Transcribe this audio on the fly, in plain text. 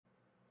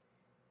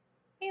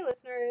Hey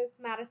listeners,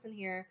 Madison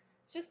here.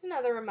 Just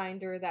another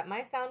reminder that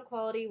my sound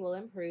quality will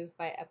improve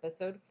by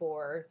episode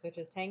 4, so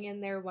just hang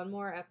in there one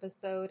more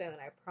episode and then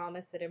I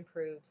promise it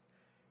improves.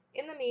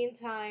 In the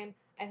meantime,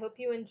 I hope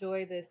you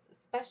enjoy this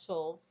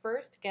special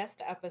first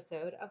guest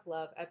episode of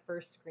Love at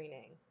First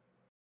Screening.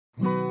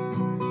 Think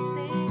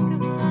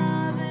of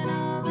love and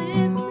all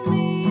its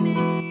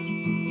meanings.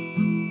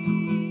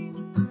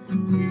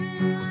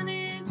 Tune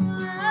into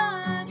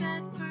Love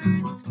at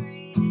First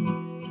Screening.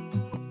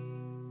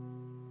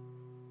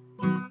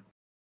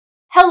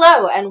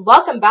 Hello, and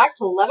welcome back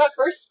to Love at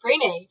First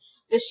Screening,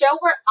 the show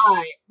where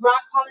I,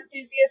 rom-com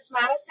enthusiast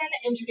Madison,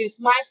 introduce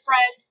my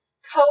friend,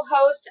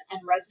 co-host,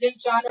 and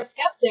resident genre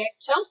skeptic,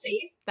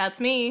 Chelsea. That's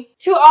me.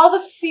 To all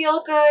the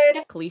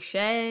feel-good,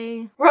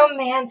 Cliché,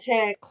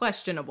 romantic,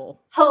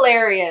 questionable,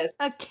 hilarious,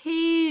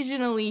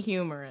 occasionally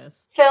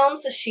humorous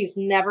films she's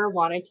never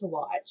wanted to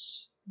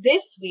watch.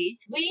 This week,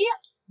 we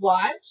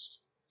watched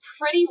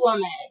Pretty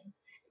Woman.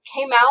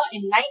 Came out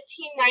in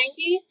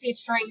 1990,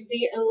 featuring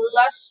the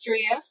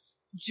illustrious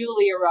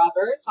Julia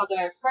Roberts, although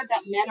I've heard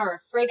that men are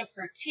afraid of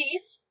her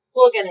teeth.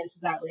 We'll get into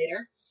that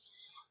later.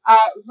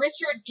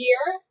 Richard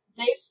Gere,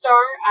 they star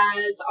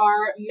as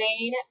our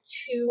main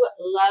two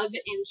love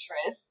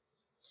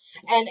interests.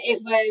 And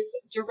it was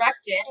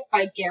directed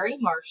by Gary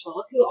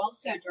Marshall, who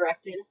also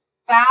directed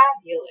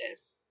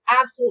fabulous,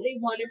 absolutely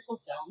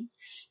wonderful films,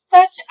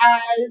 such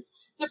as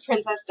The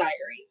Princess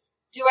Diaries.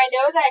 Do I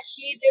know that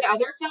he did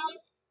other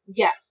films?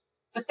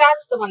 Yes, but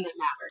that's the one that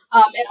mattered.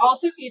 It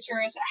also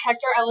features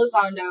Hector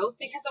Elizondo,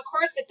 because of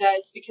course it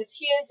does, because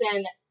he is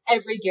in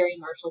every Gary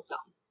Marshall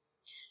film.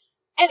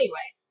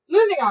 Anyway,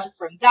 moving on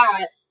from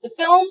that, the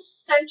film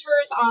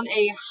centers on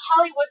a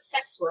Hollywood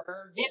sex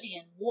worker,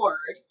 Vivian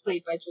Ward,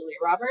 played by Julia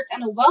Roberts,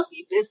 and a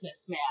wealthy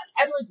businessman,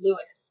 Edward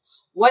Lewis.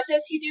 What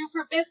does he do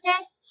for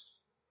business?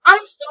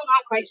 I'm still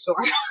not quite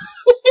sure.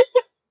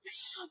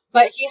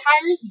 But he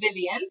hires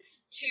Vivian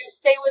to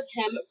stay with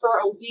him for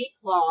a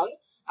week-long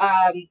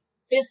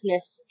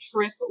business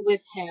trip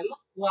with him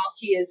while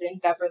he is in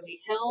Beverly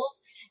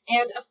Hills.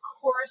 And of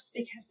course,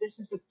 because this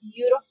is a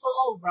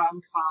beautiful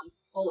rom-com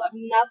full of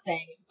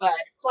nothing but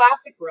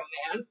classic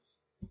romance,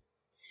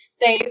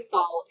 they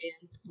fall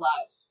in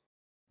love.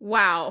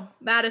 Wow,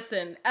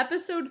 Madison,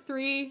 episode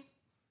 3,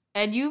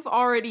 and you've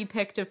already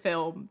picked a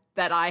film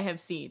that I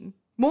have seen.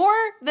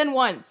 More than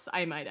once,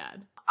 I might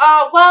add.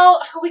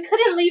 Well, we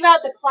couldn't leave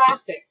out the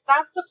classics.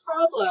 That's the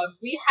problem.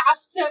 We have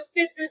to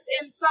fit this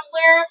in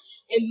somewhere.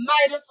 It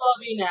might as well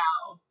be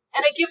now.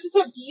 And it gives us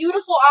a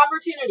beautiful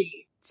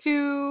opportunity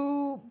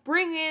to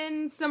bring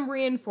in some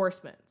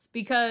reinforcements,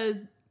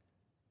 because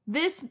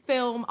this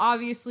film,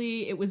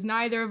 obviously, it was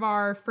neither of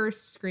our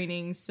first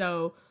screenings,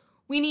 so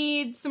we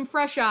need some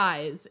fresh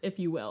eyes, if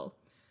you will.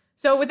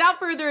 So without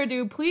further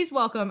ado, please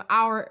welcome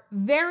our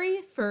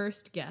very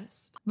first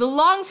guest, the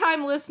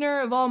longtime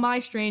listener of all my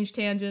strange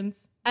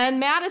tangents,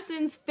 and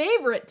Madison's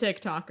favorite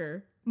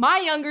TikToker, my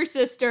younger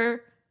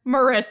sister,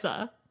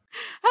 Marissa.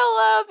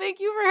 Hello,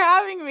 thank you for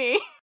having me.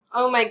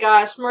 Oh my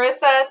gosh,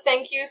 Marissa,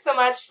 thank you so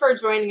much for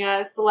joining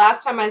us. The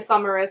last time I saw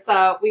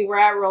Marissa, we were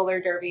at roller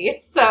derby,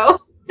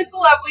 so it's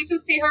lovely to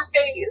see her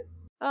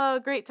face.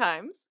 Great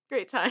times.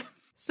 Great times.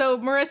 So,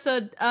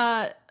 Marissa,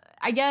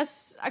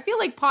 I feel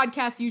like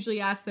podcasts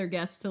usually ask their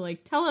guests to,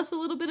 tell us a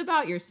little bit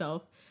about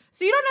yourself.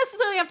 So you don't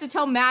necessarily have to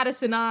tell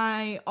Madison and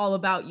I all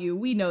about you.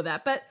 We know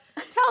that. But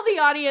tell the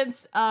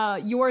audience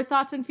your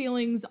thoughts and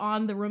feelings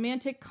on the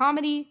romantic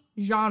comedy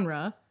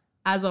genre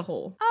as a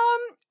whole.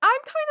 I'm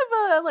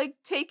kind of a,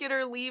 take it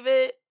or leave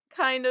it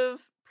kind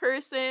of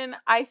person.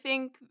 I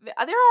think there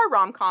are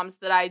rom-coms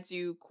that I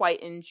do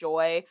quite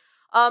enjoy.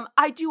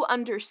 I do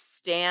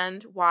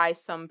understand why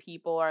some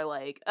people are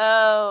like,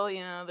 oh,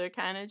 they're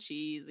kind of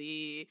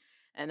cheesy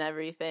and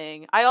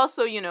everything. I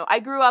also, I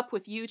grew up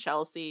with you,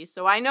 Chelsea,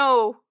 so I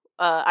know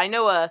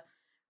a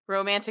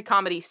romantic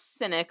comedy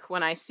cynic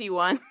when I see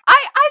one.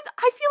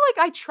 I feel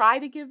like I try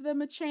to give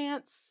them a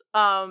chance.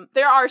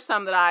 There are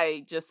some that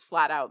I just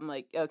flat out am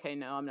like, okay,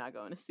 no, I'm not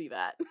going to see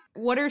that.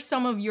 What are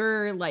some of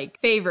your,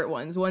 favorite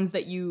ones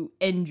that you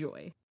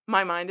enjoy?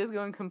 My mind is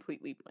going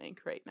completely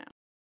blank right now.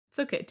 It's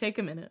okay, take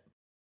a minute.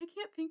 I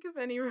can't think of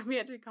any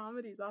romantic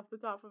comedies off the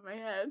top of my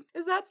head.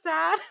 Is that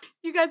sad?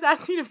 You guys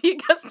asked me to be a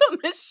guest on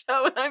this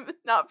show and I'm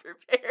not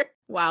prepared.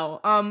 Wow,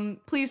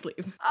 please leave.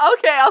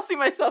 Okay, I'll see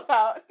myself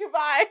out.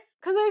 Goodbye.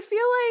 Because I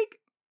feel like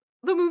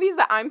the movies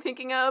that I'm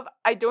thinking of,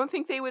 I don't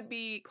think they would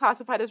be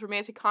classified as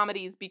romantic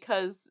comedies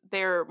because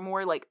they're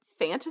more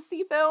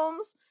fantasy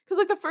films.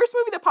 Because the first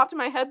movie that popped in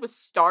my head was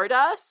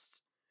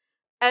Stardust.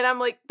 And I'm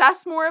like,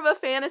 that's more of a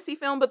fantasy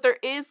film, but there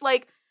is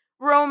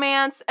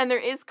romance and there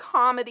is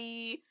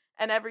comedy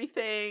and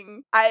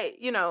everything.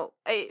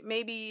 It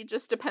maybe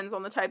just depends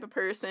on the type of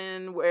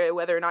person,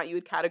 whether or not you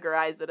would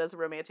categorize it as a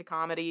romantic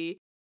comedy.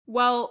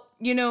 Well,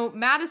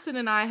 Madison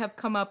and I have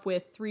come up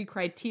with 3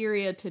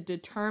 criteria to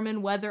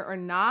determine whether or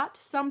not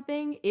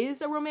something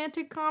is a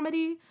romantic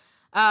comedy.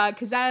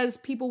 Because as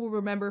people will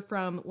remember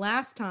from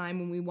last time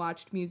when we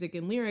watched Music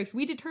and Lyrics,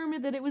 we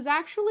determined that it was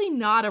actually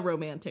not a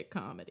romantic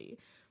comedy.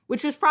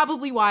 which is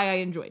probably why I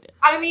enjoyed it.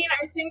 I mean,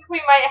 I think we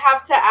might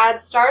have to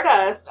add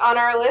Stardust on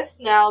our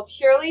list now,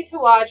 purely to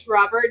watch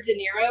Robert De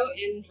Niro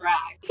in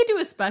drag. We could do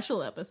a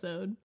special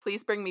episode.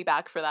 Please bring me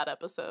back for that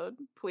episode,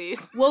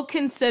 please. We'll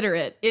consider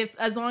it,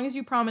 as long as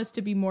you promise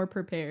to be more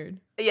prepared.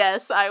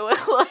 Yes, I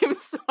will. I'm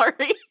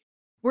sorry.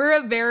 We're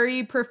a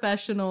very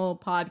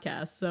professional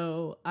podcast,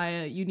 so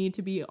you need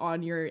to be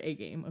on your A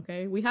game,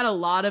 okay? We had a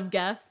lot of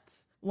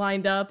guests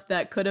lined up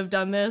that could have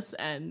done this,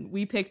 and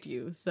we picked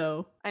you,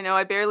 so. I know,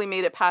 I barely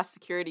made it past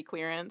security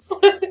clearance.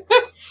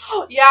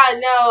 Yeah,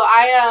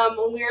 no,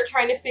 when we were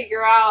trying to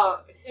figure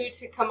out who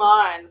to come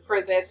on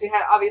for this, we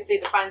had obviously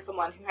to find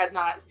someone who had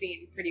not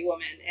seen Pretty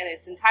Woman in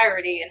its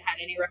entirety and had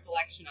any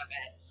recollection of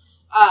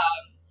it.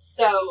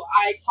 So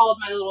I called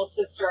my little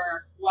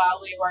sister while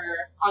we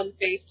were on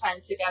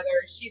FaceTime together.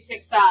 She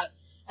picks up,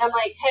 and I'm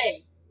like,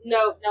 hey,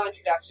 no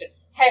introduction.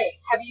 Hey,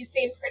 have you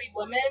seen Pretty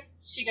Woman?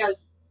 She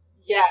goes,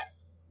 yes.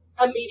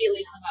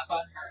 Immediately hung up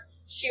on her.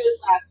 She was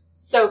left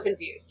so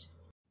confused.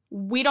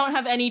 We don't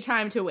have any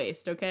time to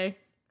waste, okay?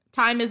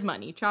 Time is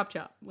money. Chop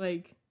chop.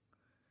 Like,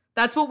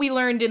 that's what we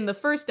learned in the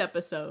first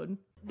episode.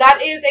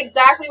 That is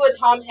exactly what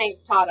Tom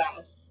Hanks taught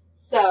us.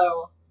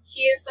 So,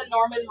 he is the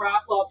Norman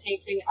Rockwell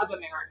painting of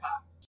America.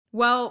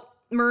 Well,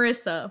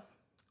 Marissa,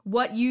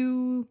 what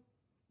you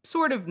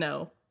sort of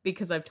know,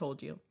 because I've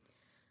told you,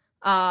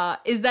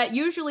 is that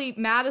usually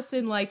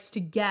Madison likes to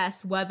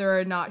guess whether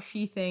or not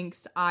she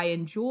thinks I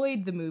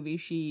enjoyed the movie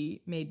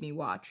she made me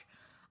watch.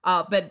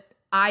 But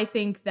I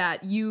think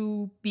that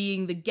you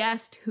being the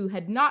guest who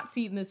had not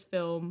seen this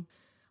film,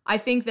 I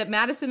think that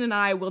Madison and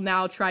I will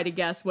now try to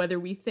guess whether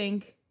we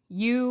think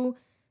you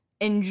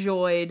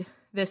enjoyed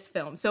this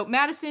film. So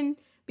Madison,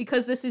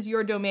 because this is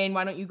your domain,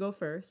 why don't you go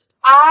first?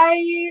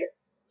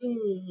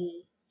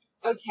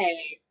 Okay.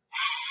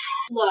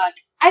 Look,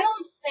 I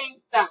don't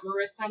think that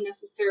Marissa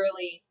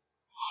necessarily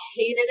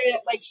hated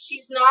it. Like,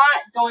 she's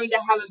not going to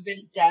have a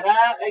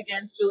vendetta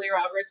against Julia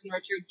Roberts and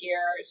Richard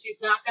Gere. She's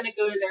not going to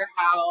go to their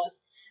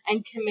house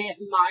and commit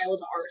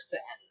mild arson.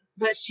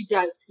 But she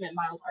does commit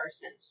mild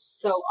arson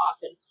so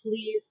often.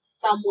 Please,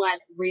 someone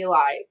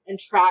realize and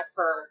track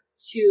her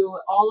to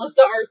all of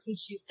the arson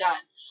she's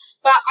done.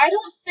 But I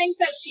don't think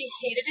that she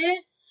hated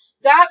it.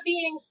 That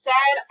being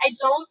said, I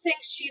don't think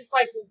she's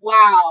like,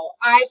 wow,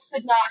 I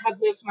could not have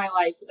lived my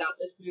life without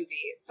this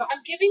movie. So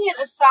I'm giving it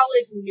a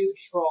solid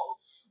neutral.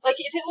 Like,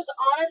 if it was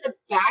on in the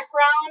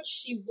background,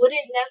 she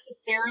wouldn't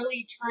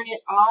necessarily turn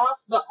it off,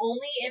 but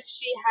only if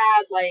she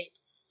had, like,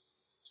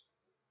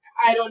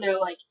 I don't know,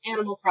 like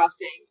Animal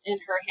Crossing in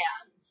her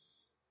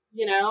hands,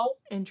 you know?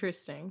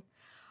 Interesting.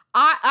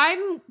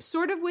 I'm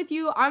sort of with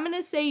you. I'm going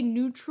to say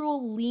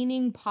neutral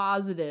leaning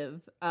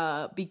positive,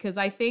 because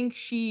I think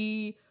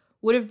she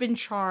would have been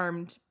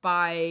charmed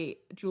by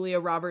Julia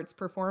Roberts'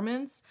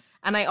 performance.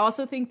 And I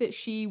also think that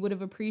she would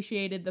have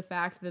appreciated the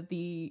fact that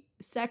the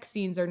sex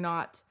scenes are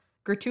not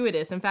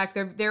gratuitous. In fact,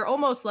 they're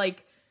almost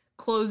like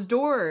closed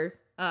door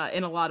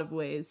in a lot of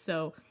ways.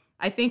 So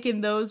I think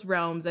in those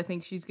realms, I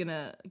think she's going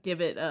to give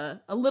it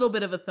a little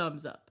bit of a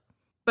thumbs up.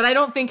 But I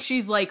don't think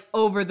she's like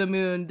over the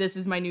moon. This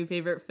is my new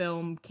favorite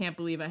film. Can't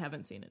believe I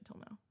haven't seen it till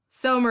now.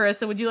 So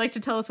Marissa, would you like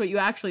to tell us what you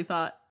actually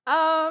thought?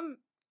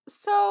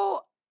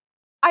 So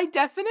I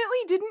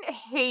definitely didn't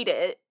hate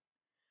it,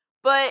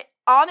 but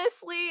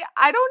honestly,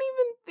 I don't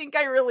even think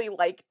I really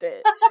liked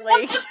it.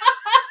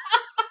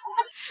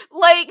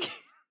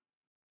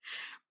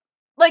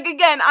 Like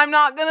again, I'm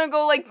not gonna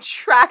go like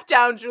track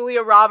down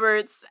Julia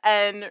Roberts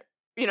and,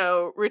 you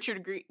know,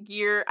 Richard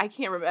Gere. I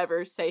can't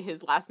ever say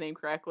his last name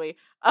correctly.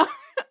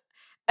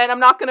 And I'm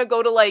not gonna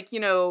go to like, you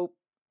know,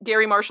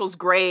 Gary Marshall's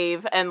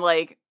grave and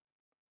like,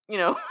 you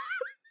know,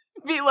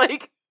 be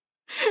like,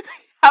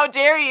 how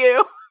dare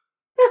you?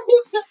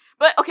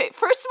 But okay,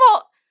 first of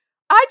all,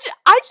 I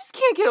just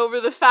can't get over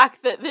the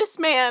fact that this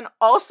man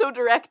also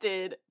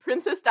directed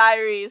Princess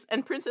Diaries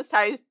and Princess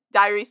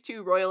Diaries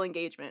 2 Royal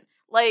Engagement.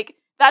 Like,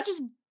 that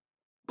just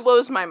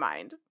blows my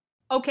mind.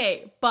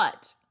 Okay,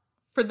 but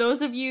for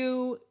those of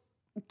you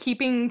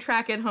keeping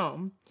track at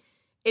home,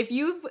 if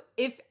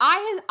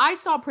I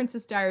saw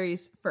Princess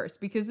Diaries first,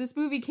 because this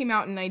movie came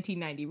out in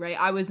 1990, right?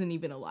 I wasn't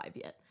even alive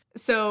yet.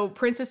 So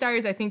Princess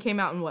Diaries, I think, came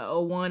out in,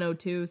 01,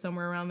 02,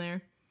 somewhere around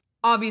there.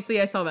 Obviously,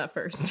 I saw that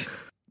first.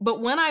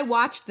 But when I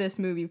watched this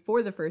movie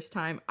for the first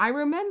time, I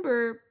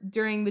remember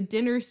during the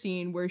dinner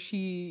scene where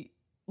she,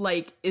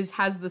 like,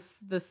 has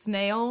the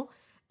snail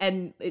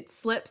and it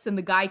slips and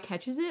the guy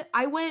catches it,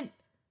 I went,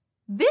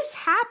 this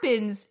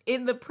happens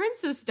in the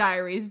Princess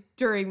Diaries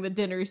during the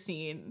dinner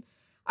scene.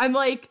 I'm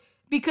like,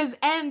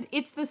 and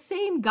it's the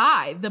same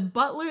guy, the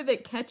butler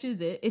that catches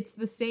it, it's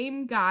the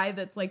same guy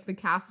that's like the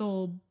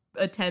castle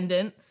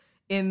attendant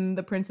in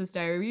the Princess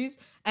Diaries,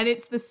 and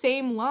it's the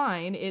same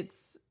line. It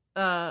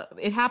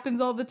happens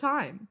all the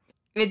time.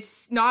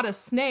 It's not a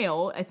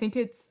snail. I think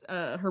it's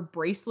her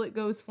bracelet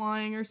goes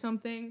flying or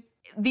something.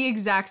 The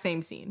exact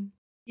same scene.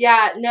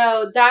 Yeah,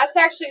 no, that's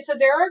actually, so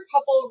there are a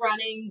couple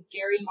running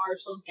Gary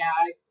Marshall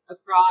gags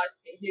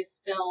across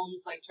his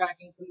films, like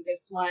tracking from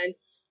this one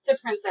to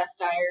Princess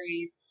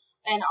Diaries.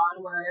 and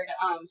onward,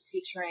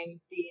 featuring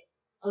the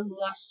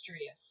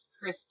illustrious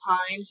Chris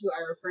Pine, who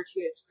I refer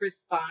to as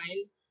Chris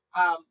Fine.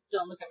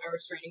 Don't look at my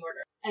restraining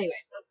order. Anyway.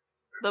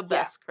 The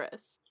best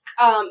Chris.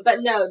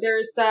 But no,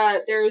 there's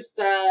the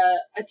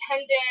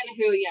attendant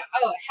who, it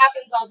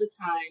happens all the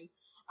time.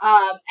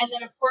 And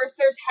then of course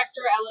there's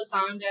Hector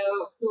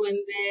Elizondo, who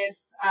in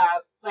this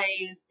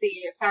plays the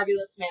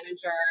fabulous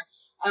manager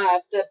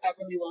of the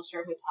Beverly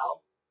Wilshire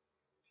Hotel.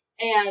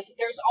 And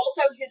there's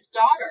also his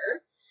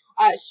daughter.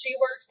 She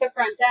works the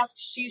front desk.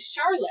 She's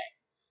Charlotte.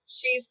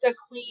 She's the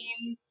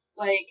queen's,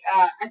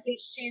 I think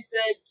she's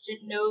a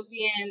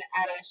Genovian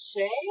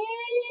attaché?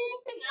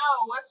 No,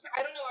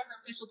 I don't know what her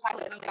official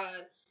title is. Oh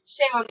god.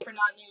 Shame on me for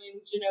not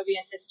knowing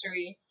Genovian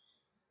history.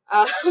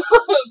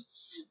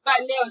 But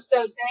no,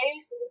 so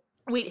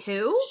they... Wait,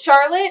 who?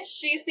 Charlotte,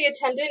 she's the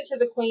attendant to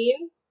the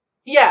queen.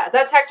 Yeah,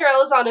 that's Hector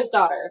Elizondo's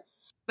daughter.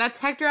 That's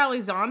Hector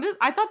Elizondo?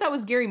 I thought that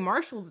was Gary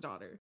Marshall's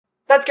daughter.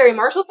 That's Gary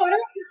Marshall's daughter?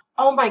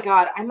 Oh my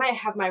god, I might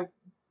have my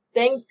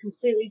things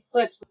completely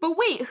flipped. But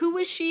wait, who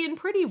was she in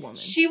Pretty Woman?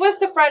 She was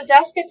the front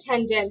desk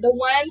attendant. The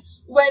one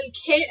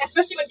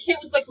especially when Kit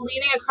was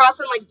leaning across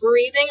and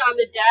breathing on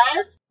the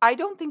desk. I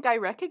don't think I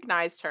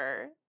recognized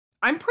her.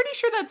 I'm pretty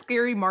sure that's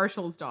Gary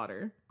Marshall's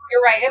daughter.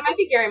 You're right, it might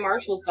be Gary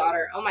Marshall's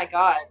daughter. Oh my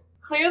god.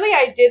 Clearly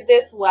I did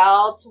this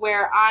well to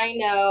where I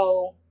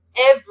know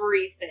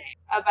everything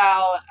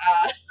about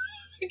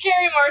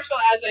Gary Marshall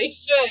as I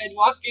should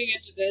walking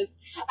into this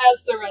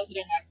as the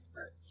resident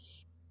expert.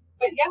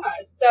 But yeah,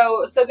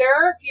 so there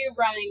are a few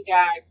running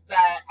gags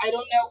that I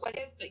don't know what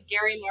is, but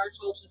Gary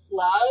Marshall just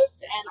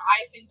loved, and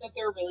I think that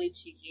they're really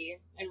cheeky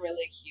and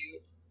really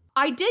cute.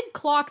 I did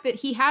clock that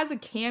he has a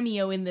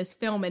cameo in this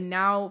film, and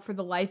now, for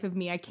the life of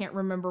me, I can't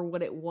remember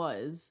what it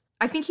was.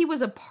 I think he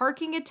was a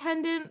parking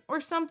attendant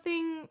or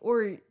something,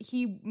 or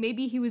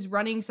maybe he was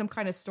running some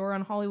kind of store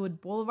on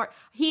Hollywood Boulevard.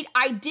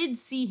 I did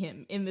see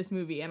him in this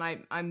movie, and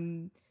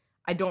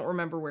I don't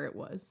remember where it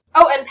was.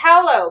 Oh, and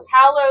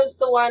Paolo's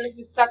the one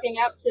who's sucking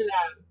up to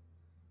them.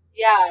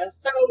 Yeah,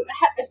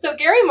 so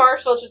Gary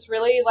Marshall just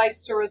really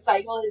likes to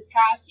recycle his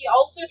cast. He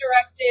also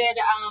directed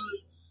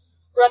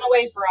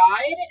Runaway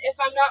Bride, if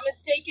I'm not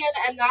mistaken,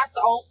 and that's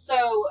also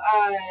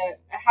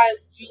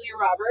has Julia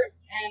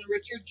Roberts and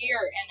Richard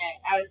Gere in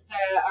it as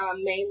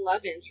the main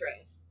love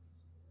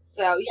interests.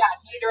 So yeah,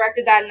 he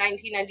directed that in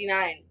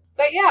 1999.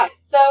 But yeah,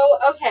 so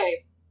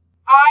okay,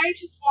 I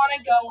just want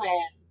to go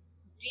in,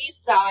 deep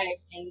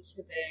dive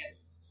into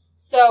this.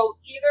 So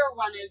either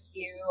one of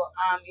you,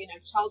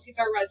 Chelsea's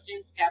our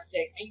resident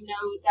skeptic. I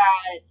know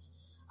that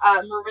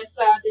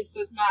Marissa, this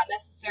was not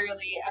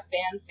necessarily a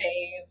fan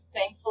fave.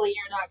 Thankfully,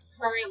 you're not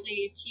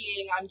currently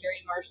peeing on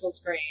Gary Marshall's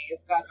grave.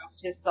 God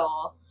rest his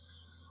soul.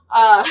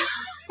 But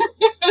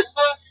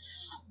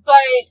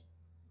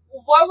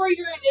what were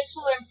your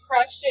initial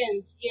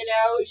impressions?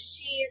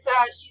 She's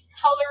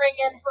coloring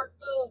in her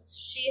boots.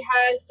 She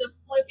has the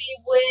flippy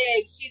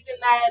wig. She's in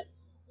that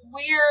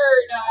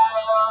weird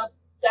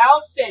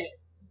outfit.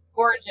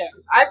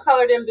 Gorgeous. I've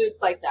colored in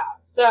boots like that.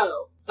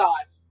 So,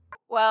 thoughts?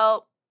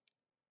 Well,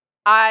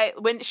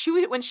 when she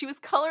was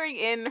coloring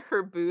in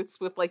her boots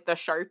with the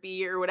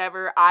Sharpie or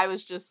whatever, I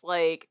was just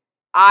like,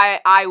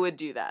 I would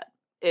do that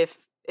if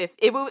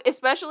it would,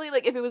 especially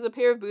if it was a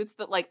pair of boots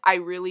that I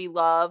really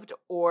loved,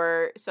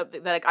 or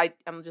something that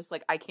I'm just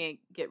I can't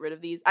get rid of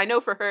these. I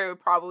know for her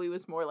it probably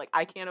was more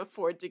I can't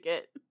afford to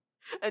get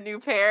a new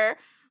pair,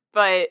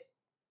 but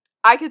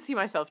I could see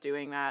myself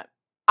doing that.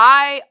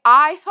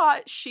 I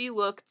thought she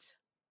looked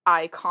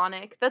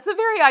iconic. That's a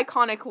very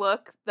iconic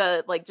look.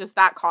 Just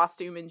that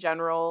costume in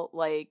general.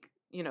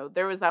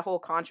 There was that whole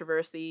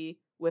controversy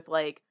with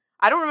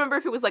I don't remember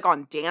if it was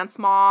on Dance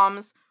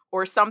Moms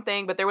or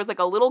something, but there was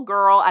a little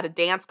girl at a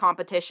dance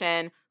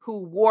competition who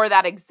wore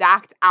that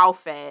exact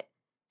outfit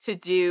to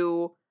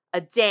do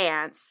a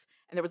dance,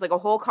 and there was a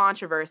whole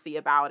controversy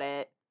about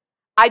it.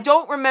 I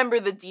don't remember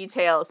the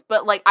details,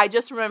 but I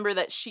just remember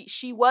that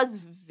she was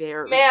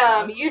very...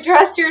 Ma'am, you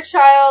dressed your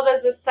child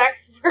as a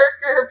sex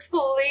worker,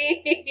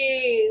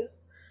 please.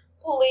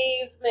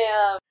 Please,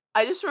 ma'am.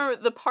 I just remember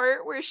the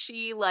part where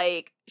she's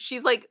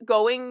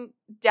going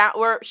down,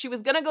 where she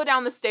was gonna go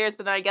down the stairs,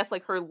 but then I guess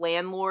her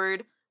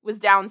landlord was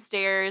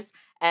downstairs,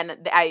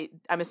 and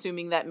I'm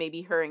assuming that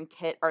maybe her and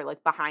Kit are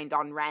behind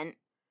on rent.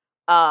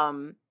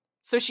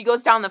 So she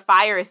goes down the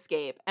fire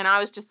escape, and I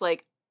was just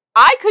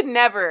I could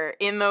never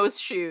in those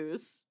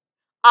shoes.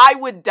 I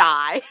would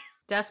die.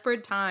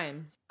 Desperate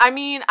times. I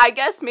mean, I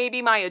guess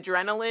maybe my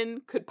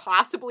adrenaline could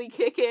possibly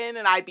kick in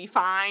and I'd be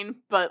fine,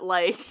 but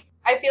I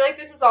feel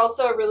this is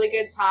also a really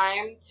good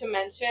time to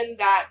mention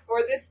that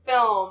for this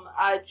film,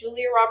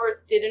 Julia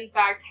Roberts did in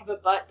fact have a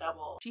butt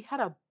double. She had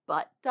a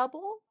butt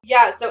double?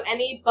 Yeah, so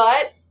any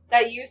butt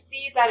that you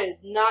see, that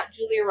is not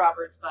Julia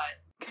Roberts' butt.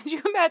 Could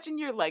you imagine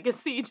your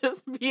legacy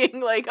just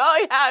being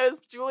oh yeah, it was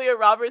Julia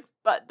Roberts'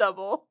 butt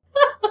double?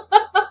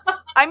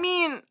 I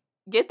mean,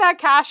 get that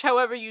cash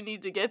however you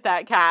need to get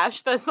that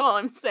cash. That's all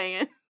I'm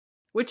saying.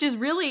 Which is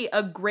really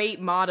a great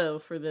motto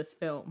for this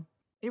film.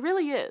 It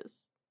really is.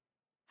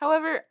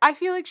 However, I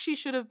feel like she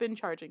should have been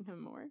charging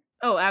him more.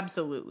 Oh,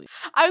 absolutely.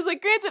 I was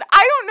like, granted,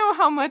 I don't know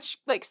how much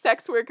like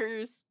sex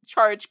workers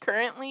charge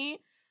currently.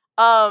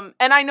 And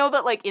I know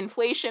that like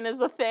inflation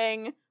is a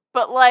thing,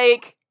 but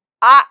like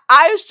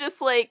I was just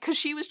like, cause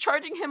she was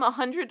charging him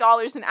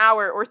 $100 an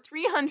hour or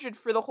 $300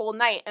 for the whole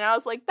night. And I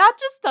was like, that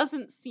just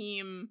doesn't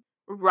seem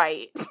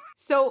right.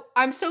 So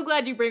I'm so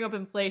glad you bring up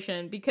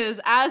inflation, because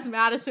as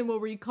Madison will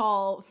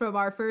recall from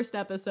our first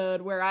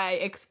episode where I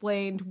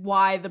explained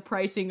why the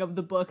pricing of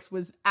the books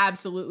was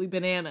absolutely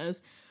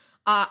bananas,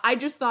 I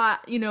just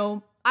thought,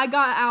 I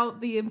got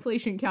out the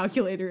inflation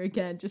calculator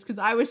again just because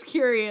I was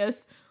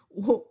curious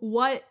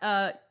what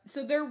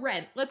so their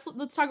rent. Let's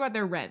talk about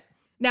their rent.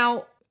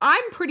 Now,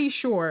 I'm pretty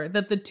sure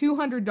that the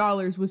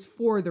 $200 was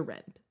for the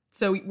rent.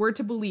 So we're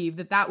to believe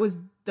that that was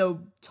the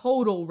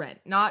total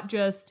rent, not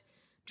just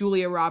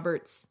Julia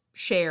Roberts'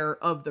 share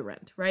of the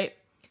rent, right?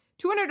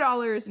 $200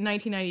 in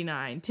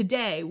 1999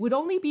 today would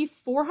only be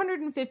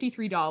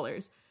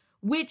 $453,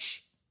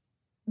 which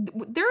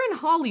they're in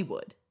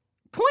Hollywood.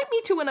 Point me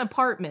to an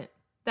apartment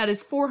that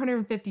is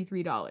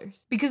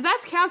 $453, because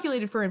that's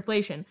calculated for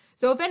inflation.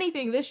 So if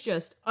anything, this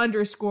just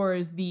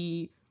underscores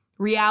the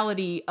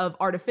reality of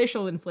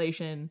artificial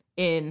inflation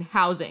in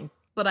housing,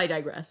 but I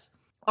digress.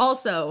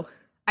 Also,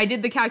 I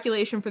did the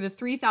calculation for the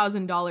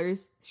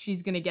 $3,000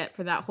 she's going to get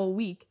for that whole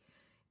week.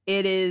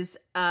 It is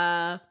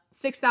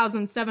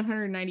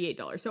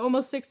 $6,798, so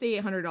almost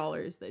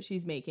 $6,800 that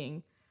she's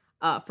making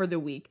for the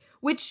week,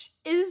 which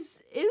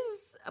is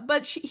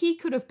but he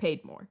could have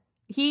paid more.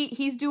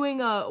 He's doing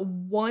a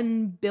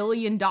 $1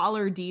 billion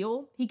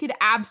deal. He could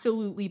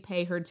absolutely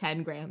pay her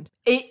 $10,000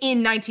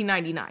 in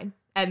 1999,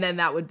 and then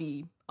that would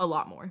be a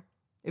lot more.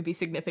 It'd be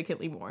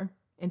significantly more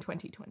in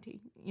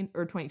 2020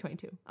 or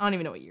 2022. I don't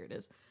even know what year it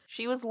is.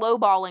 She was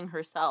lowballing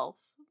herself,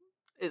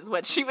 is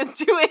what she was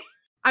doing.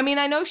 I mean,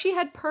 I know she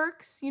had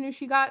perks.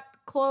 She got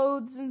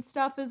clothes and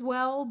stuff as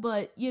well,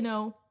 but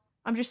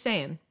I'm just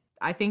saying,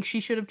 I think she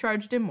should have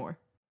charged him more.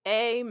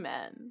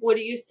 Amen. Would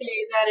you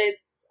say that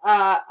it's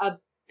a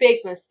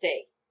big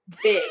mistake?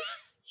 Big.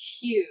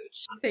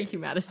 Huge. Thank you,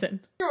 Madison.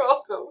 You're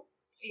welcome.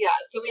 Yeah,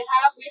 so we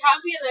have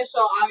the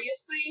initial.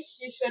 Obviously,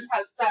 she should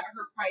have set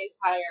her price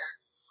higher.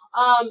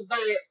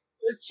 But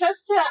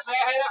just to,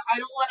 I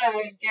don't want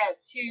to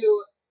get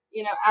too,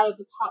 out of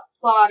the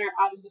plot or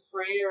out of the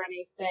fray or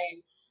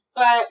anything.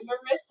 But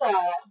Marissa,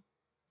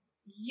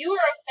 you are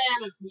a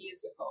fan of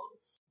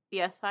musicals.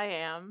 Yes, I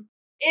am.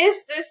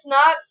 Is this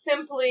not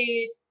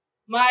simply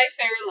My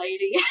Fair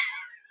Lady?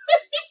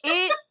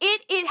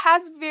 It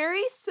has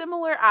very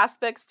similar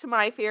aspects to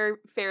My Fair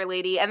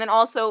Lady, and then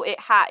also it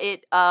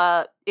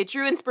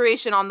drew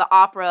inspiration on the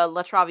opera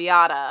La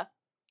Traviata,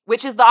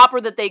 which is the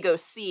opera that they go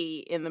see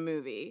in the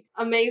movie.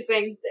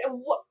 Amazing.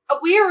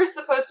 We were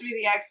supposed to be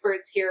the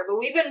experts here, but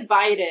we've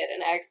invited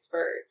an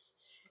expert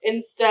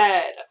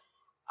instead.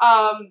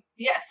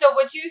 Yeah, so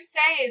would you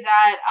say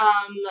that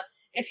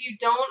if you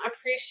don't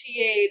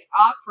appreciate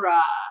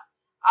opera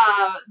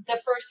the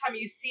first time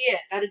you see it,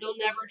 that it'll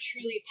never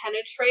truly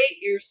penetrate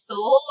your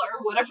soul,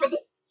 or whatever the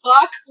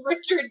fuck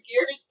Richard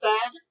Gere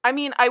said? I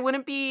mean, I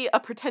wouldn't be a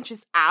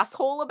pretentious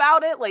asshole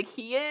about it like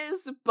he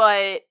is,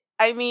 but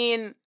I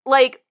mean,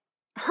 like,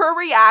 her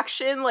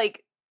reaction,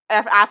 like,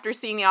 after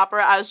seeing the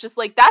opera, I was just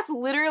like, that's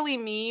literally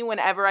me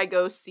whenever I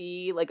go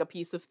see, like, a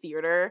piece of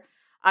theater.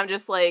 I'm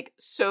just, like,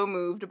 so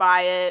moved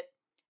by it,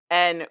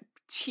 and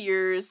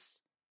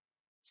tears,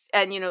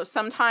 and,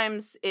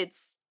 sometimes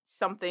it's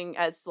something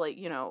as, like,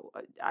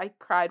 I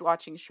cried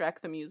watching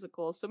Shrek the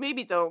Musical, so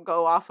maybe don't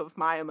go off of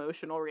my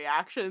emotional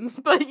reactions,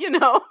 but,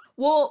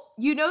 Well,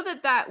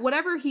 that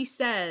whatever he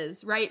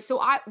says, right? So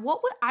I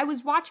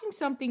was watching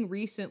something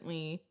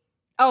recently.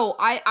 Oh,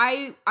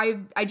 I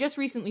just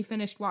recently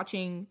finished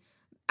watching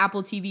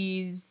Apple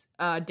TV's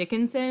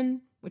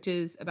Dickinson, which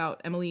is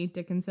about Emily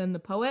Dickinson, the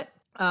poet.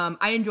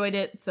 I enjoyed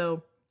it,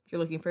 so if you're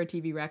looking for a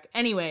TV rec.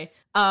 Anyway,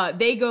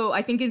 they go,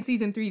 I think in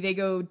season 3, they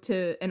go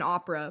to an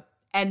opera,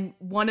 and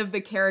one of the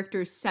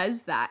characters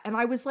says that, and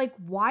I was like,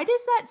 why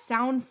does that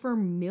sound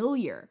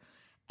familiar?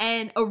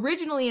 And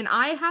originally, and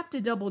I have to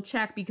double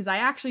check because I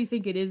actually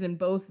think it is in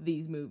both of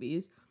these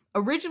movies.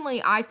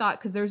 Originally, I thought,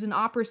 because there's an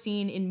opera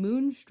scene in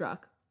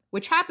Moonstruck,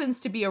 which happens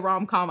to be a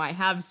rom-com I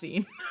have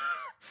seen.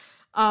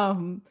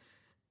 And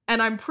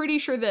I'm pretty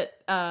sure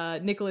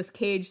that Nicolas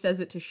Cage says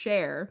it to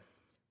Cher.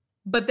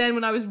 But then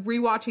when I was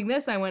rewatching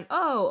this, I went,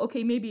 oh,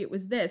 okay, maybe it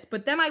was this.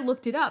 But then I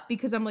looked it up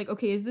because I'm like,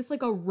 okay, is this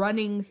like a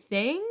running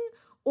thing?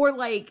 Or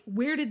like,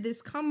 where did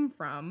this come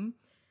from?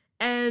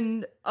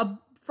 And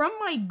from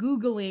my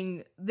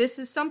Googling, this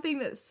is something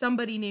that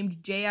somebody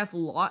named J.F.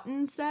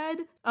 Lawton said.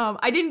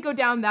 I didn't go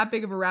down that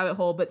big of a rabbit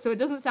hole, but so it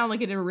doesn't sound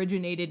like it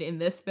originated in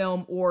this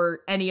film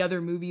or any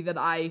other movie that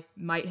I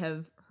might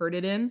have heard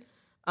it in.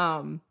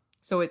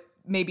 So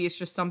maybe it's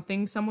just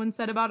something someone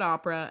said about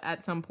opera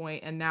at some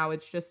point, and now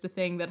it's just a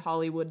thing that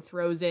Hollywood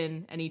throws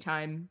in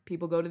anytime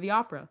people go to the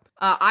opera.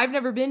 I've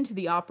never been to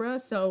the opera,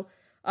 so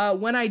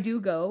when I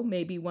do go,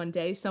 maybe one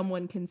day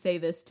someone can say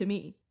this to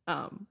me.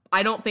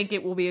 I don't think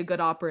it will be a good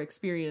opera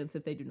experience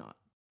if they do not.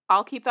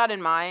 I'll keep that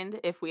in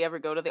mind if we ever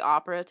go to the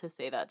opera to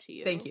say that to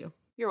you. Thank you.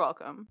 You're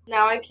welcome.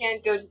 Now I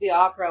can't go to the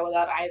opera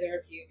without either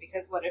of you,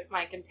 because what if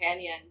my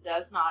companion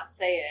does not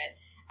say it,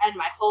 and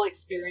my whole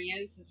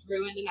experience is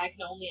ruined, and I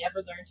can only ever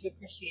learn to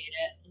appreciate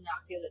it and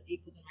not feel it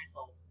deep within my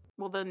soul?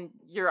 Well, then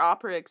your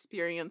opera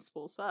experience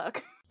will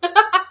suck.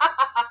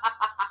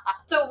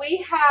 So we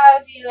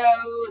have,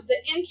 the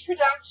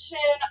introduction.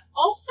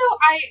 Also,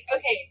 I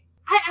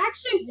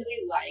actually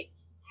really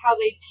liked how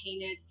they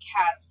painted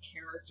Kat's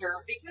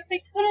character, because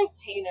they could have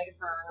painted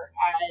her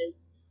as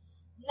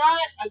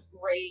not a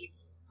great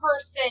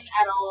person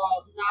at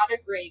all, not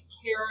a great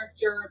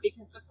character,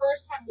 because the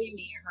first time we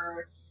meet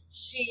her,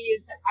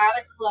 she's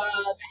at a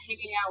club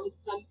hanging out with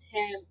some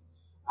pimp.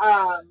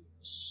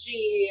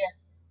 She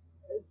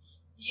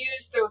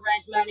used the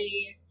rent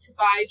money to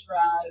buy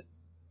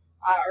drugs,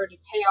 or to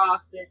pay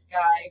off this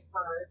guy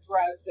for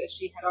drugs that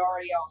she had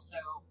already also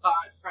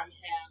bought from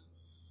him.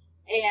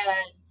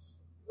 And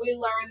we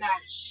learn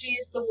that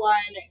she's the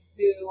one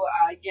who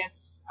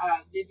gets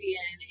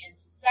Vivian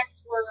into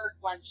sex work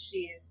once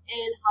she is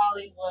in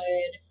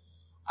Hollywood.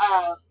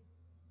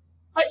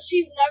 But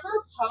she's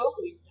never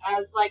posed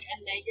as, like, a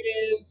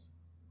negative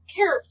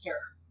character.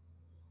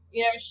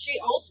 She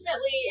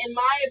ultimately, in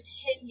my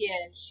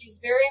opinion, she's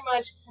very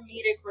much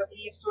comedic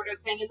relief sort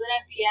of thing. And then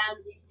at the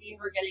end, we see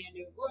her getting a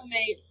new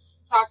roommate,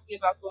 talking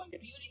about going to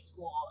beauty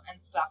school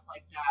and stuff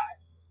like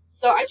that.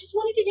 So I just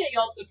wanted to get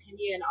y'all's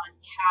opinion on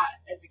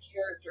Kat as a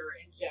character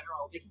in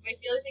general, because I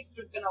feel like they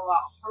could have been a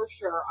lot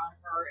harsher on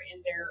her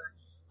in their,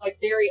 like,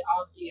 very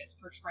obvious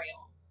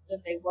portrayal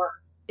than they were.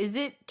 Is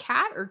it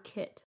Kat or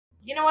Kit?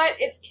 You know what?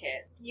 It's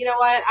Kit. You know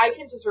what? I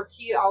can just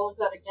repeat all of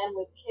that again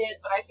with Kit,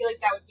 but I feel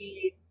like that would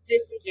be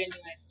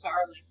disingenuous to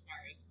our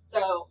listeners.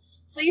 So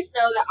please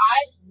know that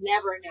I've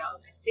never known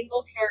a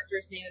single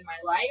character's name in my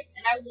life,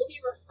 and I will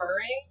be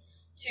referring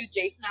to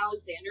Jason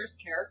Alexander's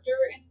character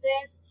in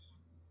this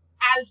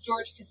as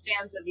George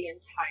Costanza the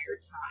entire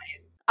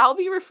time. I'll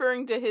be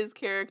referring to his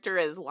character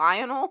as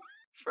Lionel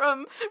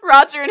from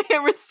Roger and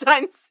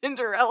Hammerstein's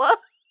Cinderella.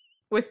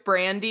 With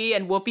Brandy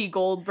and Whoopi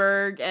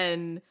Goldberg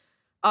and,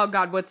 oh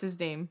God, what's his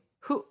name?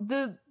 Who,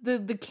 the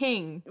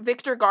king.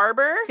 Victor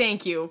Garber.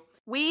 Thank you.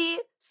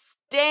 We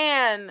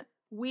stan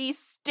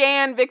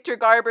Victor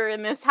Garber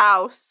in this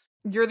house.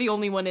 You're the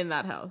only one in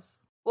that house.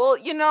 Well,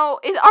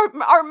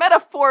 our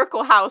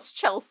metaphorical house,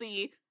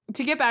 Chelsea.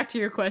 To get back to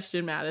your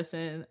question,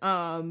 Madison,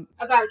 About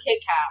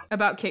Kit Kat.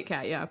 About Kit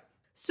Kat, yeah.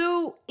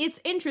 So it's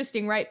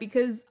interesting, right?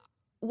 Because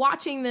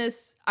watching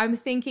this, I'm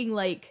thinking,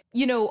 like,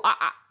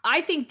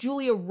 I think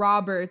Julia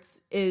Roberts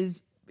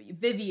is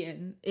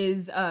Vivian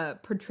is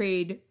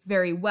portrayed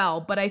very well,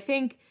 but I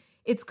think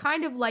it's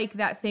kind of like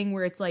that thing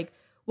where it's like,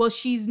 well,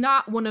 she's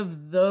not one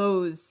of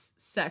those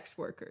sex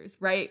workers,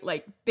 right?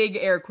 Like, big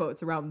air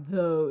quotes around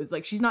those.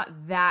 Like, she's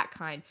not that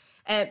kind.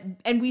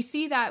 And we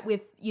see that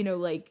with,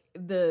 like,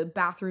 the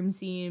bathroom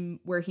scene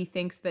where he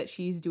thinks that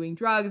she's doing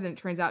drugs and it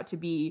turns out to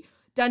be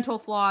dental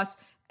floss.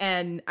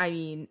 And, I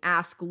mean,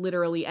 ask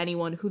literally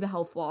anyone who the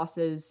hell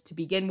flosses to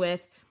begin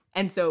with.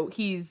 And so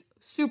he's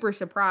super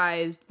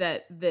surprised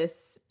that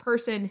this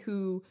person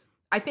who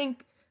I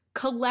think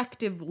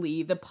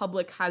collectively the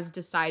public has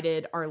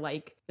decided are,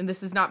 like, and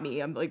this is not me,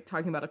 I'm, like,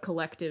 talking about a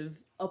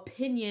collective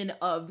opinion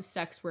of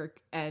sex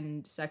work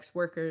and sex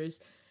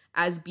workers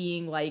as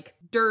being, like,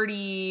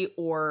 dirty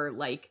or,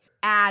 like,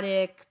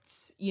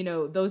 addicts,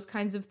 those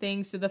kinds of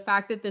things. So the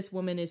fact that this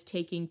woman is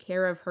taking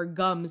care of her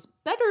gums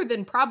better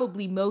than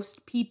probably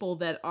most people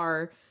that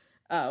are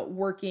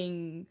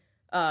working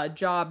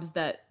jobs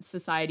that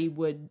society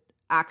would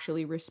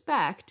actually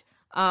respect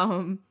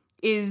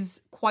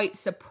is quite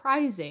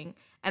surprising.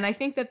 And I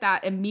think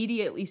that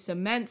immediately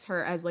cements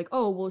her as, like,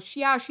 oh, well,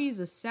 she's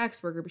a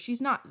sex worker, but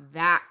she's not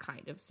that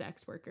kind of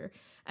sex worker.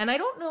 And I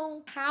don't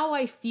know how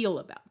I feel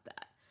about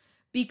that,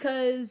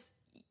 because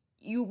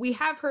we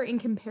have her in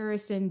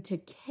comparison to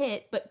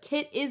Kit, but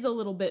Kit is a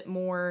little bit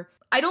more,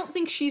 I don't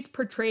think she's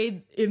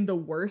portrayed in the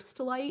worst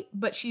light,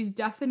 but she's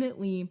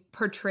definitely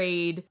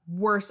portrayed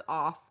worse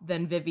off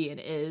than Vivian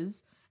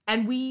is.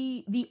 And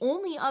the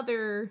only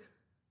other,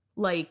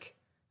 like,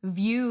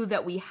 view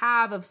that we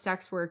have of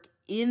sex work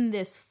in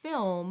this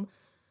film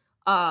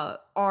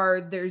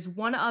there's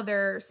one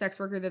other sex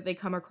worker that they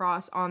come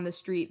across on the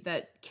street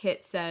that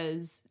Kit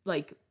says,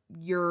 like,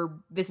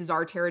 this is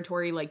our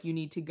territory, like, you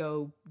need to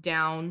go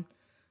down,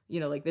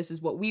 like, this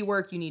is what we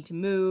work, you need to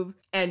move.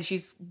 And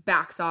she's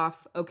backs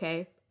off,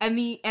 okay.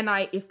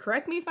 If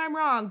correct me if I'm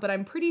wrong, but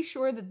I'm pretty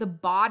sure that the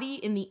body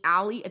in the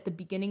alley at the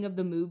beginning of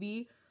the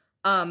movie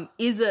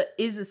is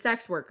a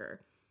sex worker.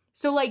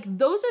 So, like,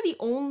 those are the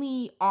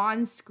only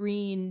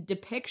on-screen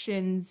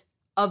depictions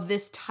of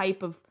this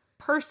type of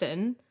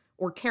person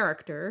or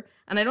character.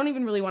 And I don't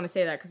even really want to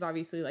say that because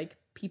obviously, like,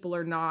 people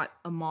are not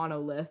a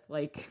monolith,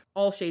 like,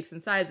 all shapes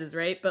and sizes,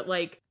 right? But,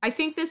 like, I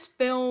think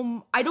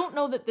I don't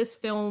know that this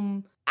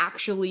film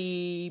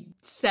actually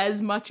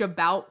says much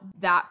about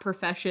that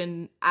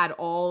profession at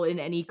all in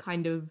any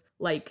kind of,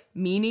 like,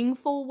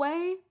 meaningful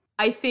way.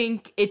 I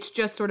think it's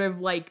just sort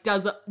of like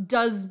does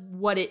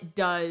what it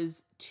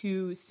does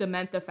to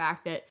cement the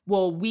fact that,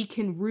 well, we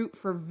can root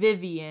for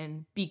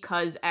Vivian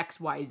because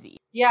XYZ.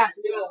 Yeah,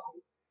 no,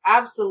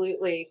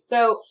 absolutely.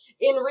 So,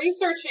 in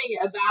researching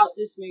about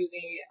this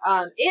movie,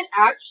 it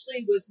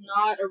actually was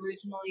not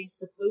originally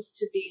supposed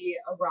to be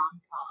a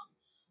rom-com.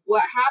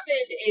 What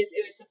happened is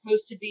it was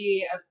supposed to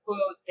be a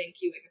quote, thank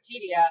you,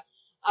 Wikipedia,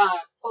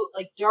 quote,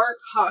 like dark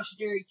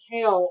cautionary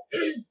tale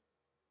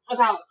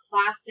about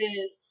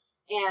classes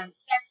and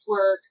sex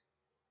work.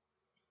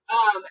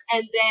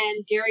 And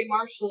then Gary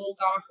Marshall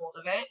got a hold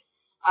of it,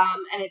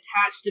 and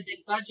attached a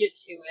big budget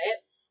to it.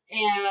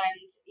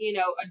 And, you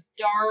know, a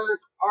dark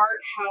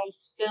art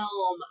house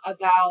film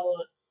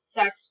about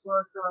sex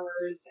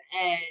workers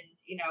and,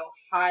 you know,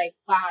 high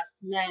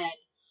class men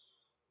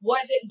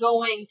wasn't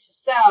going to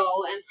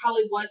sell, and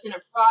probably wasn't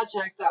a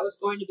project that was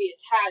going to be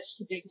attached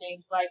to big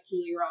names like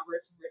Julia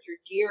Roberts and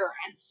Richard Gere.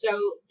 And so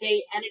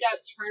they ended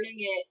up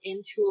turning it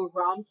into a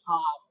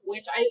rom-com,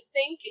 which I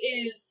think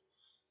is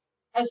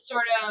a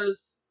sort of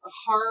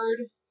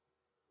hard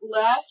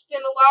left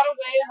in a lot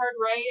of way, hard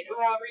right,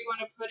 however you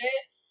want to put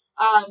it,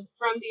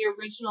 from the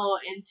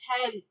original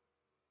intent.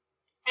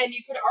 And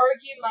you could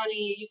argue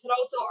money, you could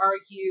also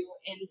argue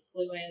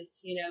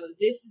influence. You know,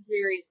 this is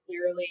very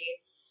clearly,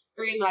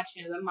 very much,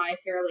 you know, the My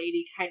Fair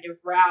Lady kind of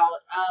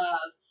route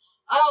of,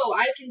 oh,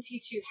 I can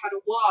teach you how to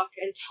walk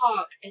and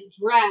talk and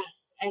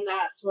dress and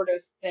that sort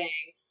of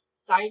thing.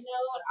 Side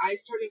note, I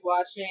started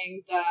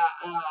watching the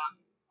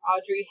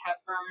Audrey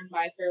Hepburn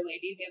My Fair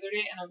Lady the other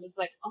day, and I was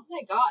like, oh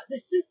my god,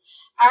 this is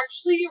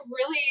actually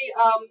really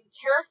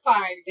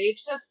terrifying. They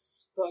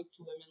just spoke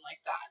to women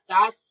like that.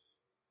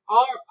 That's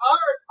all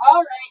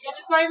right. And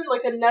it's not even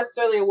like a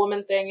necessarily a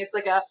woman thing. It's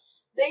like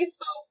they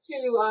spoke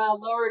to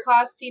lower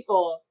class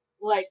people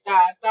like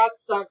that.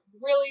 That's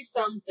really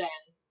something.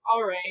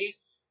 All right.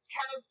 It's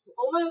kind of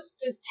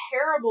almost as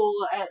terrible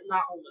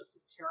not almost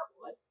as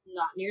terrible. It's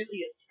not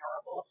nearly as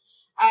terrible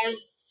as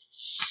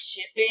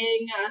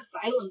shipping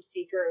asylum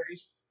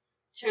seekers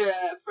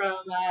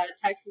from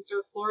Texas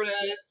or Florida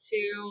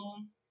to,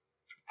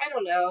 I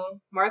don't know,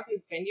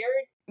 Martha's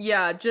Vineyard.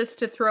 Yeah, just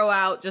to throw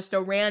out just a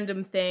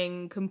random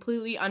thing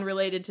completely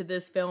unrelated to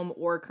this film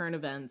or current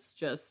events.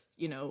 Just,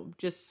 you know,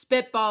 just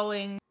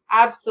spitballing.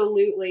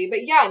 Absolutely.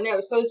 But yeah, no,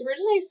 so it was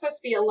originally supposed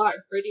to be a lot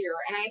grittier,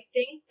 and I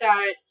think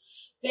that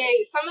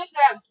some of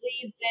that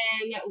bleeds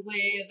in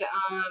with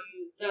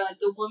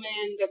the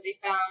woman that they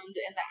found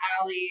in the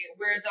alley,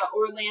 where the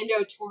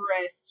Orlando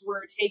tourists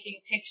were taking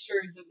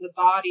pictures of the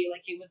body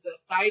like it was a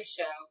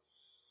sideshow,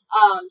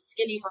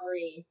 Skinny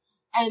Marie.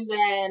 And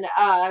then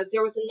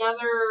there was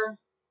another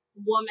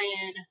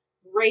woman,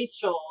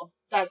 Rachel,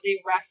 that they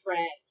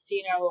referenced,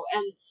 you know,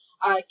 and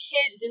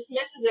Kid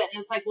dismisses it,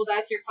 and it's like, well,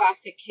 that's your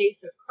classic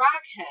case of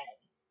crackhead.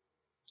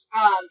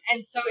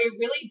 And so it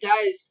really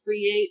does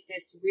create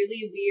this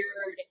really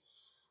weird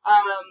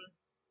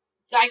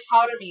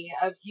dichotomy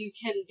of, you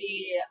can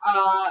be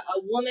a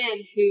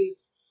woman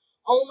whose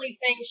only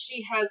thing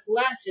she has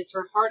left is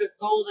her heart of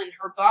gold and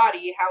her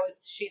body. How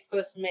is she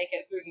supposed to make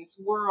it through this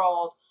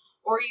world?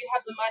 Or you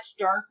have the much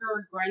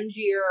darker,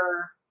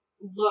 grungier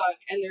look,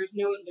 and there's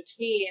no in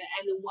between,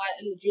 and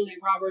the Julia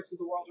Roberts of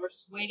the world are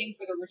just waiting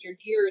for the Richard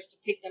Geres to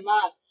pick them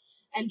up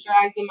and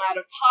drag them out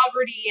of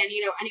poverty, and,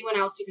 you know, anyone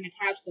else who can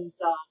attach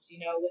themselves, you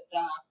know, with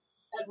the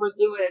Edward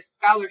Lewis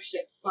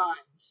Scholarship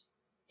Fund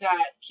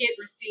that Kit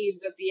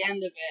receives at the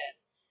end of it,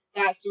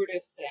 that sort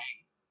of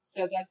thing.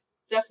 So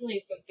that's definitely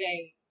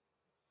something,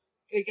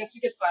 I guess we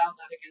could file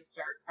that against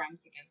our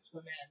Crimes Against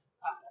Women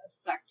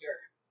sector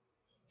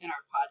in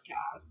our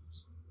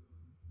podcast.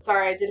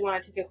 Sorry, I did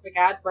want to take a quick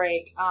ad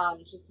break,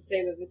 just to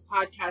say that this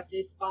podcast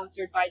is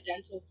sponsored by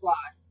Dental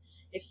Floss.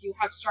 If you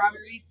have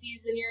strawberry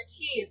seeds in your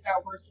teeth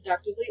that were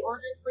seductively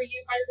ordered for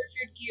you by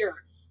Richard Gere,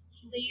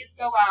 please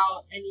go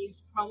out and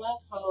use promo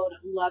code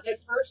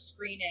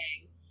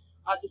LOVEITFIRSTSCREENING.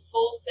 The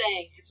full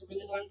thing, it's a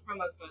really long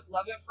promo code,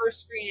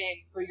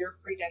 LOVEITFIRSTSCREENING, for your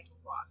free dental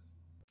floss.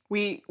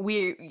 We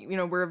you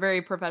know, we're a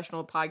very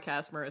professional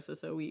podcast, Marissa,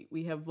 so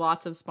we have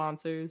lots of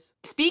sponsors.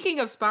 Speaking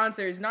of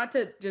sponsors, not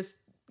to just,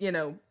 you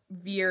know,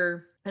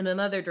 veer in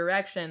another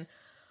direction,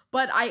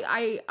 but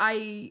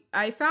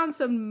I found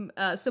some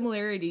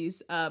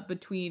similarities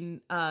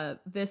between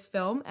this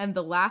film and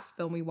the last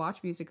film we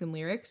watched, Music and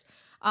Lyrics.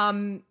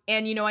 And,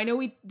 you know, I know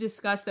we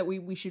discussed that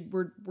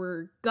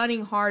we're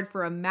gunning hard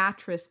for a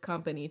mattress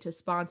company to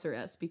sponsor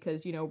us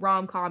because, you know,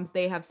 rom-coms,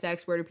 they have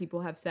sex. Where do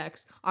people have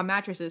sex? On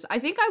mattresses. I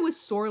think I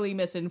was sorely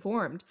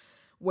misinformed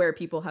where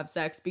people have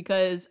sex,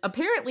 because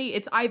apparently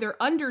it's either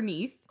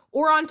underneath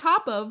or on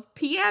top of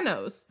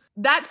pianos.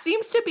 That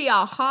seems to be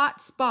a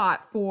hot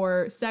spot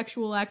for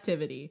sexual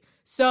activity.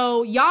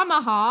 So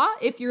Yamaha,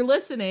 if you're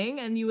listening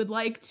and you would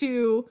like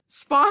to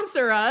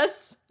sponsor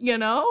us, you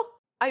know.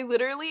 I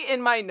literally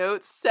in my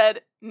notes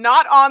said,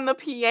 not on the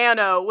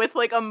piano, with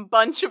like a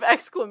bunch of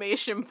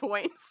exclamation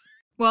points.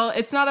 Well,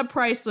 it's not a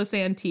priceless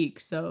antique,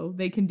 so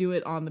they can do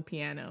it on the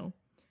piano.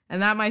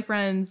 And that, my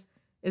friends,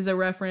 is a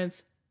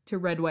reference to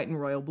Red, White, and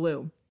Royal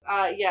Blue.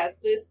 Yes,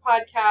 this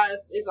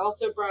podcast is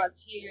also brought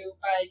to you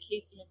by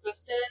Casey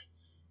McQuiston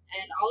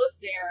and all of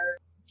their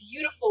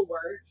beautiful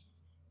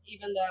works,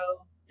 even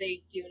though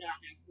they do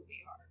not know who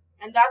we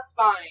are. And that's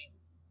fine.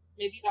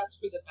 Maybe that's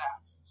for the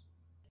best.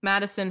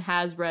 Madison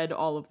has read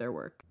all of their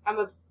work. I'm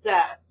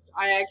obsessed.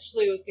 I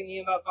actually was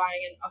thinking about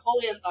buying a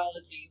whole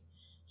anthology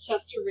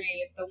just to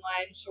read the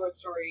one short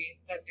story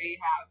that they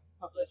have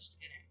published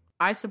in it.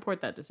 I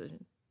support that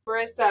decision.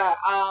 Marissa,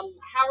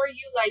 how are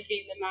you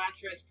liking the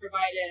mattress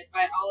provided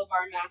by all of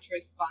our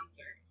mattress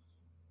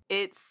sponsors?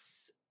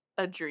 It's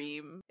a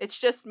dream. It's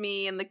just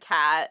me and the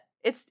cat.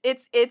 It's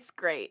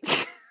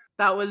great.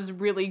 That was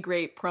really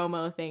great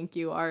promo. Thank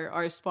you.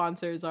 Our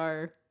sponsors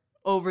are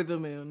over the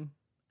moon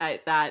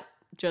at that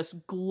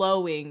just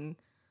glowing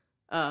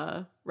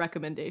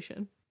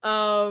recommendation.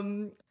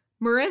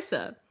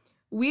 Marissa,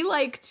 we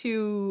like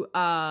to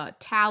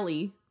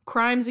tally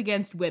crimes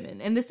against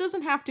women, and this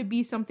doesn't have to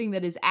be something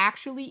that is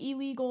actually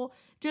illegal,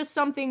 just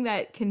something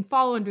that can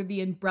fall under the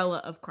umbrella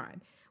of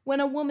crime. When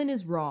a woman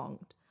is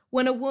wronged,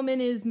 when a woman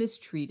is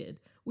mistreated,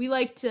 we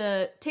like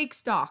to take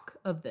stock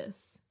of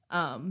this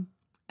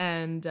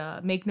and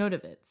make note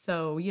of it.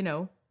 So,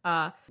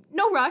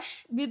 no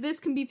rush. This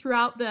can be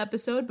throughout the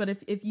episode, but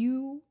if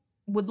you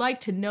would like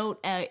to note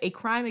a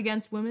crime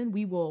against women,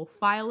 we will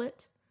file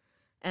it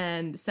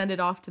and send it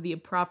off to the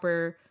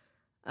proper,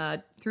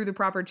 through the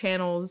proper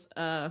channels.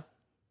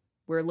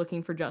 We're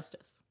looking for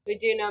justice. We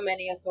do know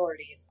many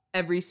authorities.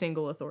 Every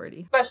single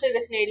authority. Especially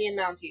the Canadian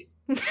Mounties.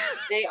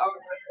 They are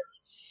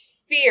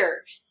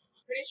fierce.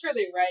 Pretty sure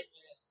they read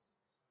this.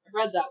 I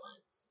read that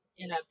once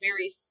in a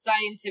very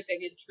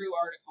scientific and true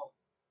article.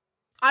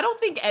 I don't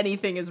think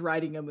anything is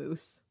riding a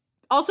moose.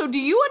 Also, do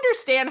you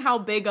understand how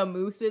big a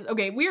moose is?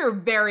 Okay, we are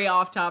very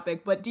off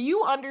topic, but do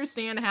you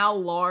understand how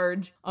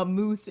large a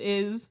moose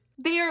is?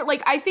 They are,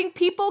 I think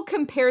people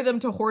compare them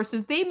to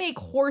horses. They make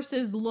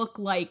horses look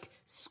like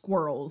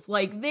squirrels.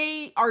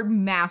 They are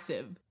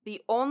massive.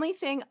 The only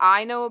thing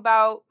I know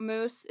about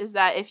moose is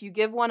that if you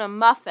give one a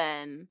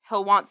muffin,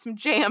 he'll want some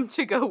jam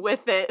to go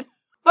with it.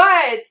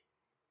 But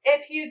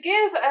if you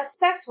give a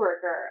sex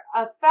worker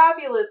a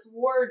fabulous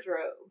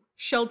wardrobe,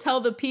 she'll tell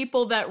the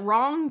people that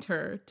wronged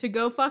her to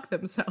go fuck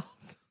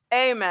themselves.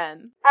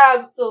 Amen.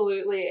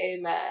 Absolutely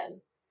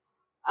amen.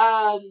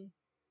 But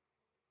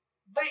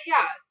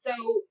yeah, so,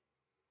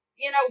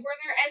 were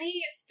there any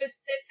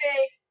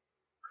specific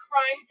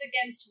crimes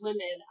against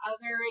women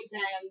other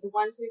than the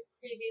ones we've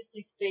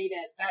previously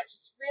stated that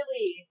just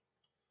really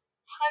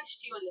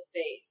punched you in the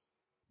face?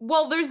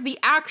 Well, there's the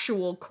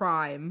actual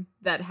crime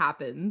that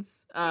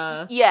happens.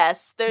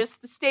 Yes, there's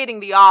the stating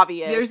the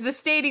obvious. There's the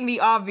stating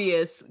the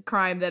obvious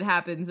crime that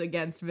happens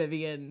against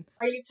Vivian.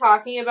 Are you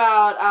talking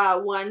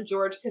about one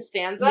George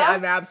Costanza? Yeah,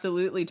 I'm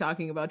absolutely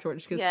talking about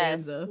George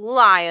Costanza. Yes,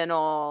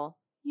 Lionel.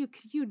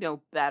 You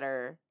know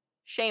better.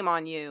 Shame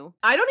on you.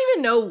 I don't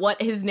even know what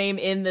his name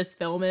in this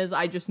film is.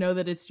 I just know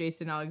that it's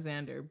Jason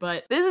Alexander,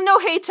 but... This is no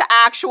hate to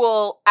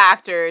actual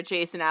actor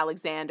Jason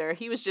Alexander.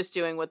 He was just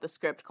doing what the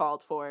script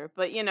called for.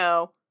 But,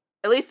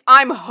 at least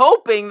I'm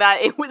hoping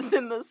that it was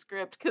in the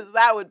script, because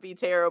that would be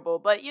terrible.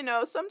 But,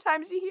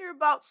 sometimes you hear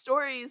about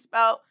stories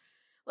about,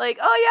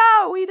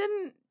 oh yeah, we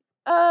didn't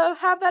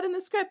have that in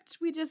the script.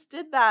 We just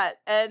did that.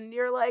 And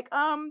you're like,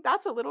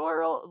 that's a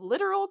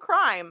literal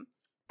crime.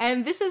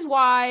 And this is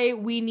why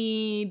we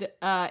need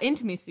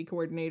intimacy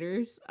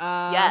coordinators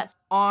yes.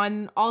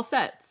 on all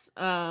sets.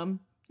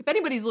 If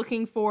anybody's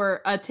looking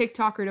for a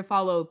TikToker to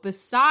follow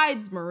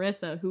besides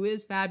Marissa, who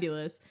is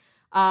fabulous,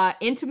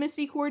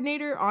 intimacy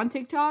coordinator on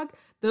TikTok,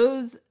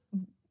 those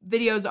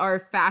videos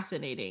are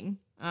fascinating.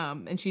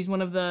 And she's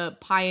one of the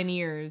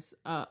pioneers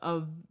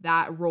of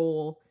that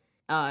role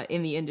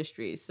in the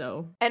industry.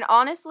 So, and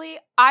honestly,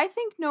 I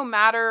think no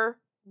matter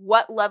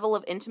what level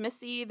of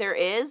intimacy there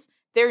is,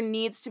 there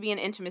needs to be an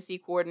intimacy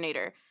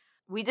coordinator.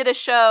 We did a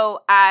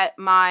show at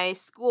my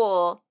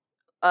school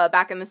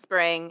back in the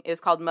spring. It was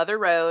called Mother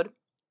Road.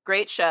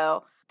 Great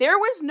show. There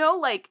was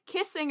no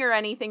kissing or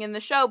anything in the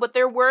show, but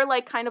there were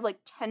kind of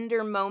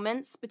tender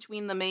moments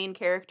between the main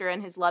character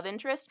and his love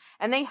interest.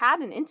 And they had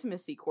an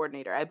intimacy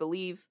coordinator, I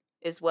believe,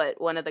 is what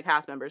one of the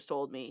cast members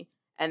told me.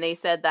 And they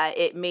said that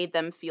it made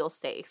them feel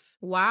safe.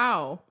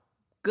 Wow.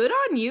 Good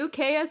on you,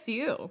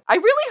 KSU. I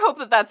really hope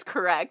that that's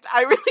correct.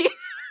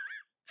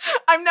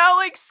 I'm now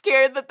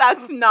scared that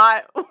that's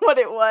not what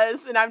it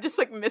was, and I'm just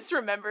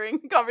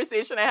misremembering the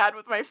conversation I had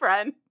with my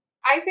friend.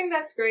 I think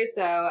that's great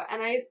though, and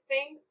I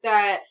think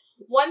that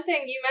one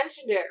thing, you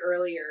mentioned it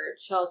earlier,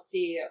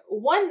 Chelsea,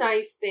 one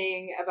nice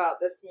thing about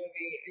this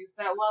movie is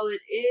that while it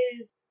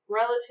is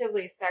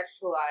relatively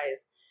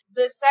sexualized,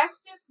 the sex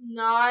is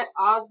not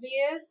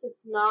obvious,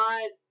 it's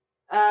not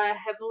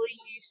heavily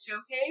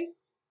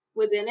showcased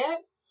within it.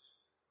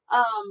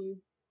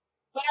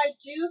 But I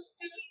do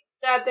think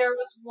that there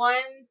was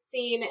one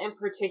scene in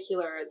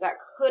particular that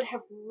could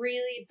have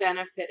really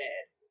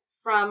benefited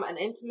from an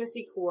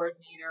intimacy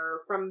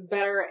coordinator, from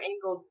better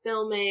angled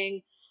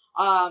filming,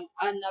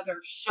 another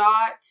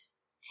shot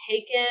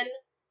taken,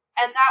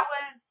 and that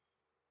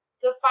was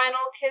the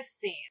final kiss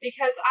scene.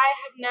 Because I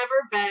have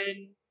never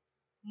been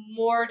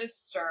more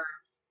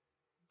disturbed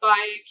by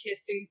a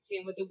kissing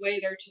scene with the way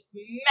they're just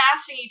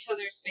mashing each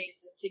other's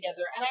faces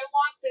together. And I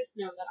want this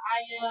known that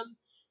I am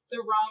the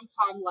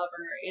rom-com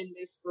lover in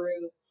this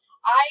group.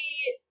 I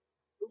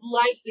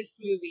like this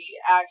movie,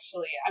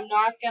 actually. I'm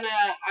not gonna,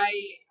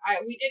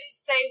 we didn't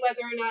say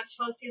whether or not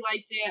Chelsea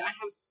liked it. I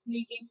have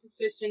sneaking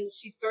suspicion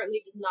she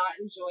certainly did not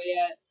enjoy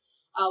it.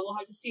 We'll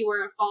have to see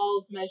where it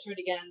falls measured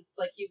against,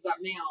 like, You've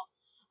Got Mail.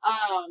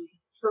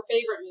 Her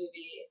favorite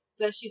movie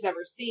that she's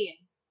ever seen.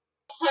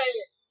 But,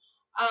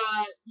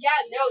 yeah,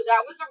 no,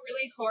 that was a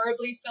really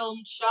horribly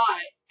filmed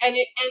shot. And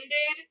it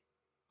ended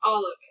all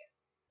of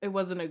it. It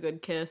wasn't a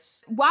good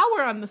kiss. While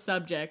we're on the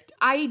subject,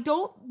 I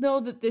don't know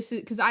that this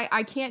is, because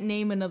I can't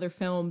name another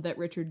film that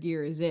Richard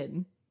Gere is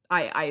in.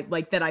 I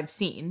like that I've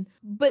seen.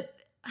 But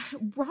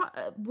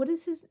what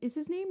is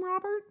his name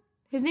Robert?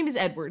 His name is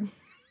Edward.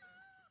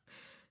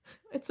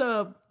 It's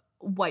a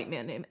white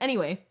man name.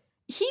 Anyway,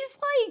 he's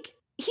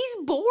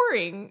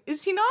boring,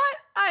 is he not?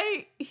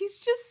 He's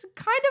just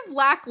kind of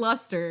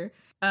lackluster.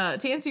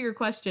 To answer your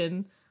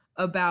question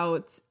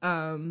about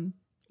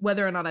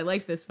whether or not I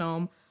like this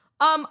film,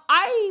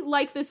 I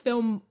like this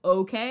film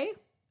okay.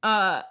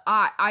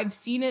 I've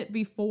seen it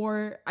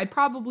before. I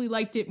probably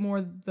liked it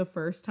more the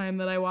first time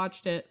that I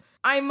watched it.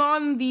 I'm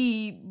on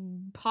the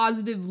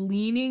positive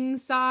leaning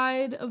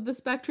side of the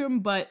spectrum,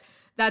 but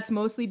that's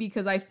mostly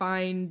because I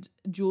find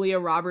Julia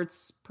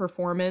Roberts'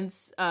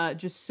 performance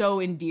just so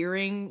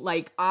endearing.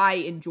 Like, I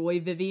enjoy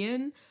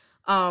Vivian.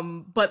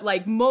 But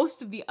like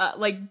most of the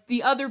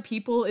the other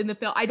people in the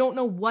film, I don't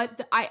know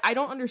what I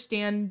don't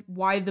understand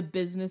why the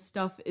business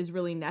stuff is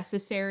really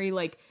necessary.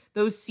 Like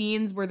those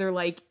scenes where they're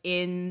like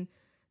in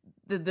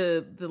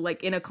the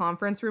like in a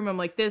conference room, I'm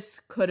like,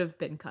 this could have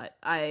been cut.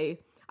 I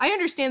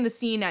understand the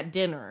scene at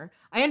dinner.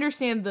 I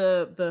understand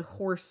the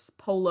horse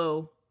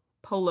polo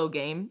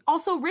game.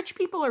 Also, rich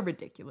people are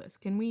ridiculous.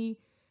 Can we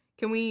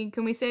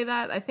say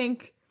that? I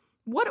think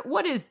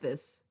what is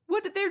this?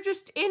 What they're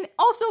just in.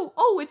 Also,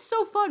 oh, it's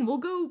so fun. We'll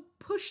go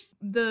push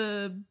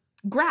the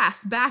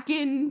grass back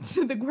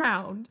into the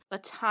ground. A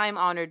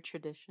time-honored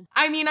tradition.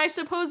 I mean, I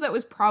suppose that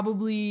was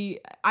probably,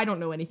 I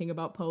don't know anything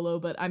about polo,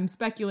 but I'm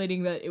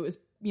speculating that it was,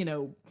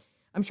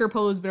 I'm sure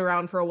polo's been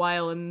around for a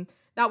while, and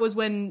that was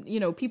when,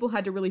 people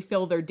had to really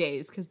fill their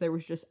days because there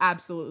was just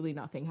absolutely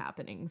nothing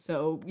happening.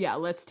 So, yeah,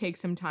 let's take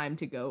some time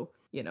to go,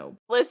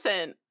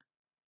 Listen,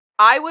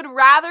 I would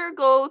rather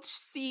go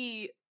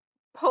see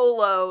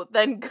polo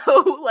than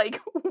go,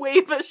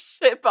 wave a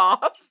ship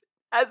off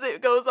as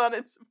it goes on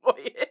its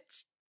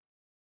voyage.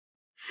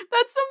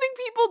 That's something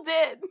people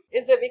did.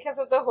 Is it because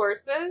of the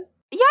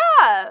horses?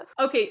 Yeah.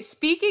 Okay,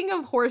 speaking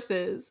of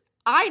horses,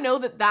 I know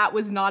that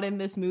was not in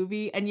this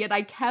movie, and yet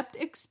I kept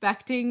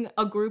expecting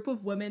a group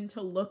of women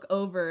to look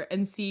over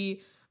and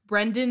see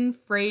Brendan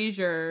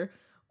Fraser,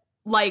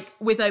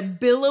 with a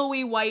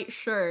billowy white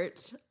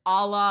shirt,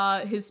 a la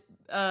his,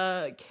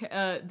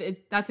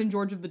 that's in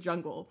George of the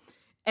Jungle.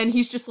 And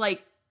he's just,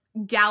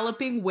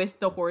 galloping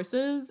with the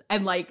horses,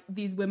 and,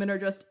 these women are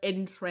just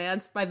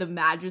entranced by the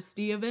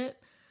majesty of it,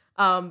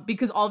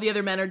 because all the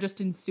other men are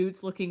just in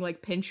suits looking,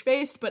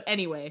 pinch-faced. But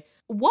anyway,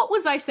 what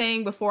was I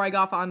saying before I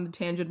got off on the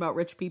tangent about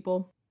rich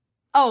people?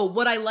 Oh,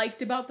 what I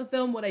liked about the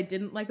film, what I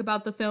didn't like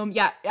about the film.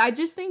 Yeah, I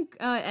just think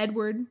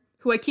Edward,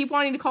 who I keep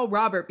wanting to call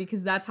Robert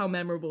because that's how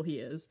memorable he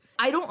is,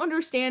 I don't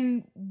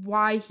understand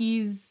why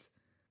he's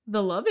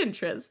the love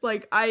interest.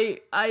 I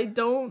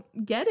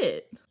don't get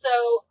it. So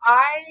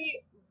I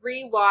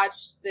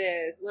rewatched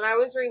this. When I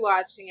was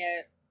rewatching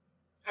it,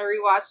 I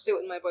rewatched it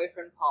with my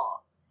boyfriend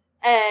Paul,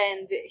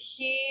 and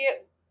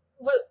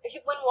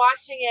when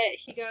watching it,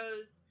 he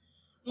goes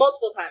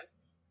multiple times,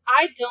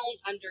 I don't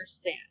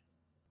understand.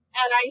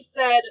 And I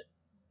said,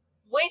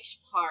 which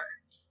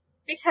part?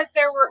 Because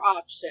there were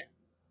options,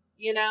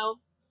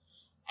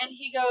 And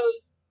he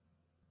goes,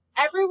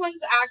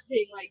 everyone's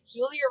acting like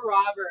Julia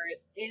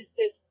Roberts is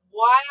this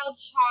wild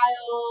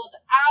child,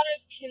 out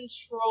of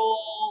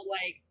control,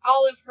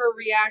 all of her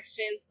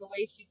reactions, the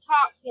way she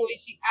talks, and the way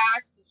she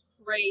acts is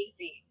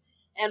crazy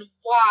and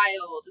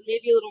wild, and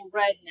maybe a little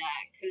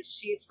redneck, because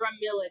she's from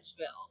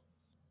Milledgeville.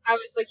 I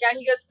was like, yeah,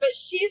 he goes, but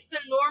she's the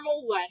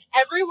normal one.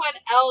 Everyone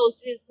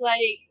else is,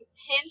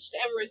 pinched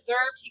and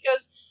reserved. He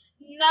goes,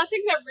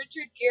 nothing that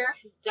Richard Gere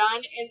has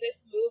done in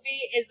this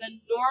movie is a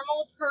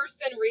normal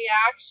person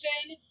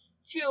reaction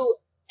to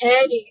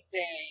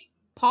anything.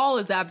 Paul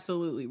is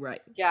absolutely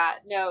right. Yeah,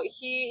 no,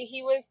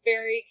 he was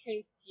very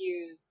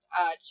confused,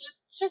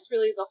 just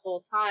really the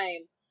whole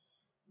time.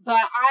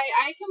 But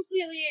I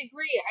completely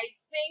agree. I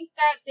think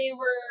that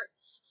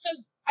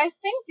I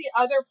think the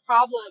other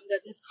problem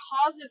that this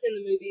causes in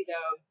the movie,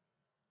 though,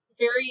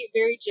 very,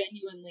 very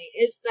genuinely,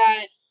 is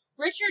that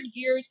Richard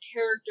Gere's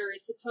character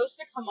is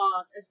supposed to come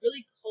off as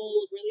really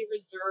cold, really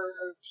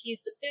reserved.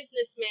 He's the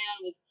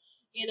businessman with,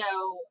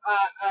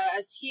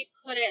 as he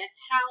put it, a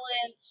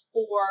talent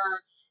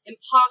for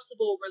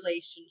impossible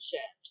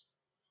relationships,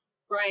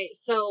 right?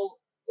 So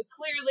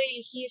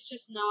clearly he's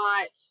just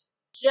not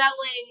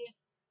gelling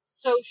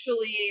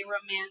socially,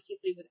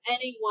 romantically with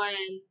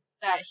anyone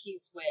that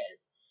he's with.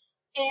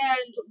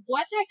 And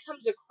what that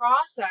comes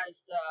across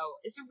as, though,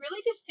 is a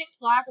really distinct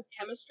lack of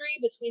chemistry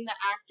between the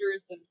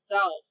actors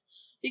themselves.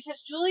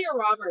 Because Julia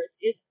Roberts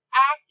is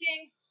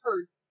acting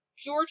her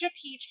Georgia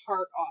Peach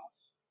heart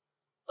off.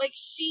 Like,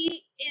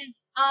 she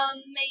is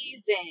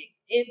amazing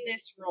in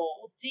this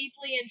role,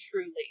 deeply and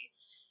truly.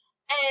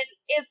 And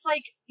it's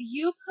like,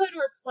 you could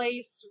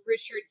replace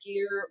Richard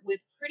Gere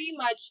with pretty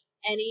much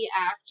any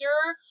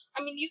actor.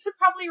 I mean, you could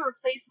probably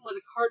replace him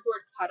with a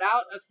cardboard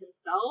cutout of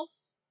himself.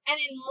 And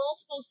in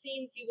multiple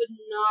scenes, you would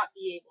not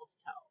be able to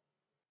tell.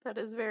 That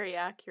is very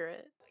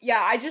accurate.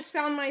 Yeah, I just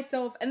found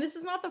myself, and this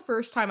is not the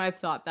first time I've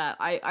thought that.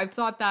 I've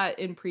thought that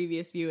in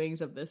previous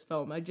viewings of this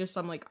film.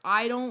 I'm like,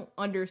 I don't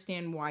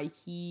understand why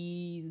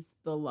he's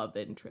the love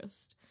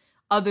interest.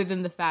 Other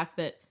than the fact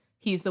that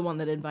he's the one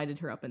that invited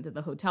her up into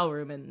the hotel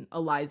room and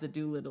Eliza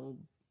Doolittle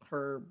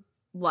her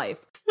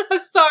life. I'm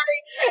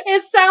sorry.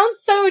 It sounds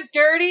so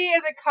dirty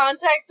in the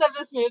context of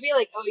this movie.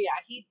 Like, oh yeah,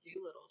 he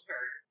Doolittled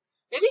her.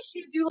 Maybe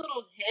she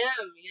Doolittled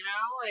him, you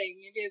know? Like,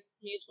 maybe it's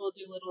mutual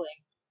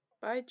Doolittling.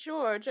 By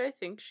George, I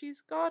think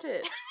she's got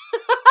it.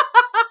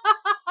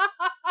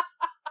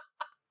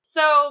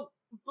 So,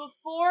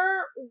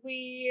 before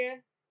we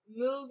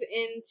move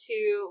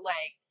into,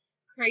 like,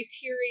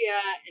 criteria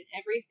and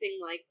everything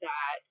like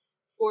that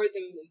for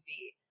the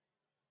movie,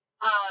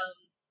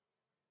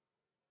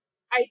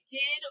 I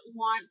did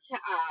want to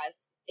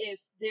ask if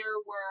there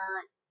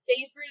were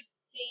favorite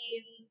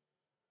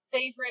scenes,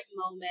 favorite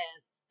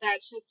moments that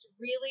just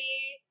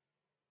really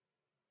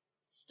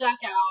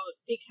stuck out,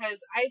 because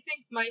I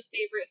think my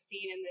favorite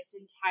scene in this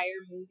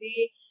entire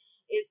movie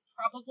is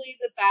probably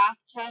the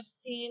bathtub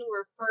scene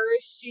where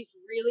first she's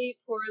really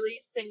poorly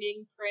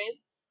singing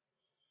Prince,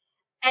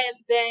 and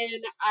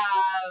then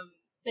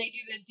they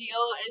do the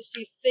deal and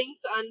she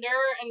sinks under,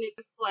 and it's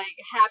this like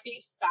happy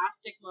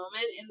spastic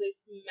moment in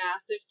this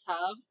massive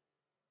tub.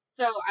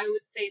 So I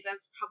would say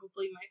that's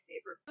probably my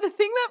favorite. The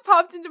thing that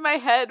popped into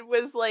my head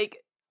was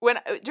like when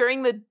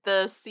during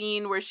the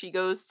scene where she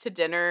goes to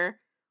dinner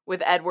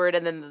with Edward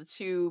and then the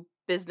two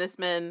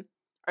businessmen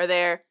are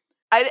there.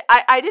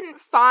 I didn't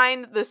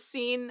find the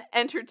scene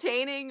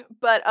entertaining,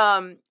 but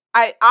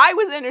I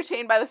was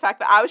entertained by the fact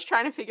that I was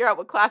trying to figure out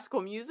what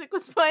classical music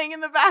was playing in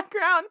the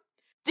background.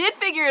 Did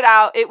figure it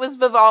out. It was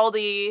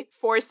Vivaldi,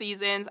 Four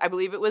Seasons. I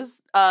believe it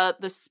was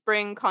the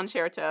Spring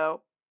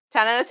Concerto.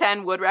 10 out of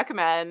 10, would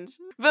recommend.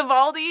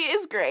 Vivaldi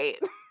is great.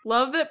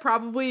 Love that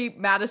probably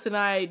Madison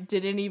and I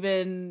didn't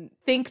even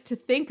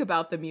think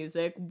about the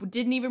music,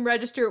 didn't even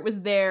register it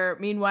was there.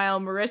 Meanwhile,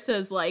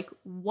 Marissa's like,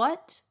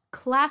 what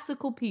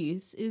classical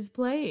piece is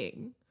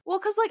playing? Well,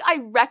 because, like, I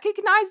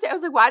recognized it. I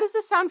was like, why does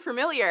this sound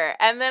familiar?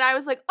 And then I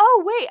was like,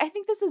 oh, wait, I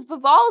think this is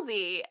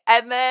Vivaldi.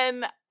 And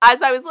then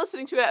as I was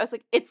listening to it, I was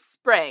like, it's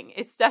spring.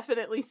 It's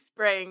definitely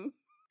spring.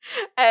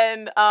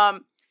 And,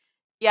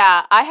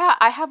 yeah,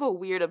 I have a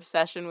weird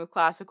obsession with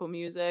classical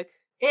music.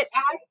 It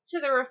adds to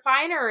the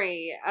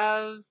refinery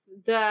of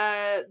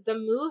the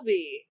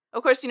movie.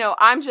 Of course, you know,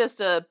 I'm just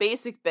a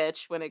basic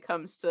bitch when it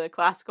comes to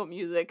classical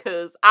music,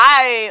 because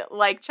I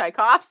like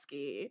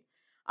Tchaikovsky.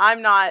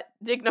 I'm not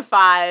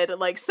dignified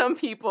like some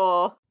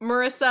people.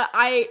 Marissa,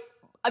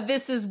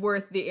 this is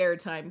worth the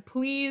airtime.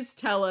 Please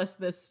tell us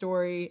this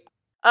story.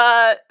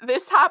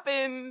 This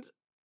happened,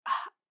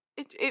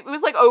 it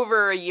was like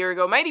over a year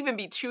ago, might even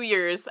be 2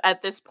 years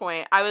at this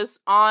point. I was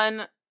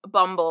on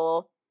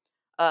Bumble,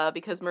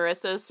 because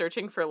Marissa is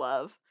searching for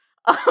love.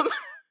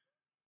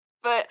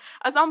 But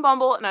I was on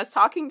Bumble and I was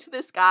talking to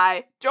this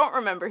guy, don't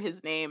remember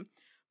his name,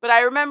 but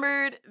I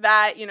remembered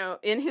that, you know,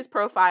 in his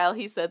profile,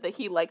 he said that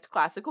he liked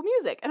classical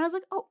music. And I was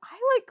like, oh, I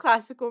like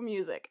classical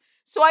music.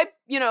 So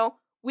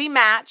we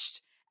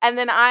matched, and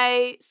then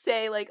I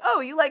say like,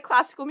 oh, you like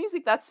classical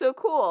music? That's so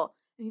cool.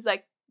 And he's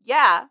like,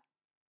 yeah.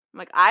 I'm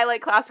like, I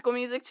like classical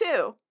music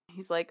too.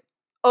 He's like,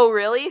 oh,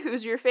 really?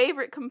 Who's your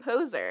favorite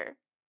composer?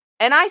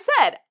 And I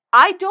said,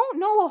 I don't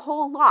know a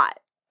whole lot,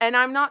 and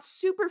I'm not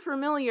super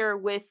familiar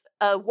with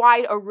a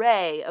wide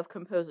array of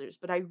composers,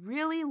 but I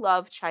really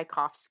love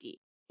Tchaikovsky.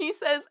 He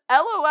says,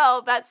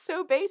 LOL, that's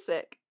so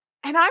basic.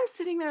 And I'm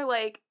sitting there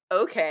like,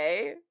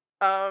 okay.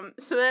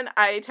 So then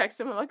I text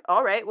him, I'm like,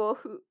 all right, well,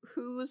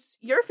 who's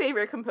your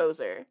favorite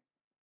composer?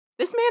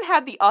 This man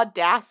had the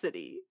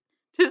audacity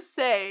to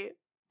say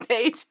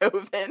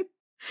Beethoven.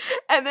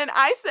 And then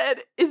I said,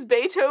 is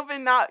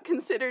Beethoven not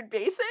considered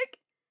basic?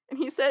 And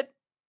he said,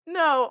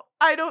 no,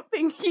 I don't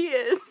think he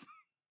is.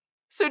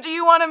 So do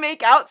you want to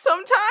make out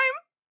sometime?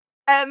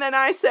 And then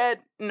I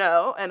said,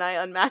 no, and I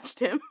unmatched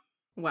him.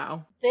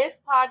 Wow.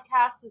 This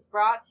podcast is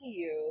brought to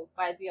you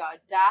by the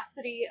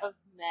audacity of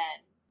men.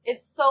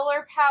 It's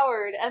solar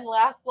powered and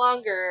lasts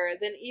longer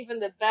than even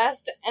the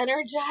best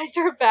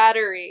Energizer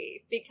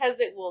battery, because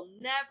it will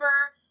never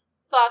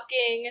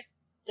fucking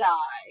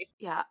die.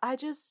 Yeah,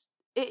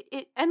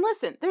 and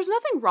listen, there's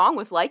nothing wrong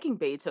with liking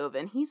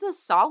Beethoven. He's a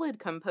solid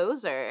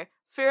composer.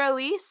 Für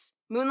Elise,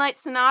 Moonlight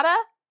Sonata,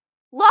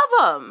 love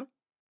him.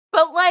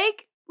 But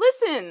like,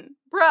 listen,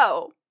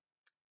 bro,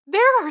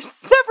 there are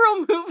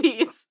several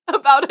movies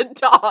about a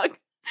dog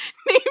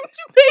named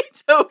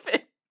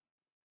Beethoven.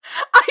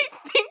 I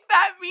think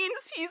that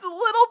means he's a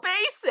little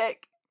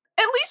basic.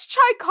 At least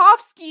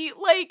Tchaikovsky,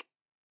 like,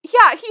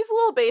 yeah, he's a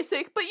little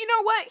basic, but you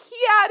know what? He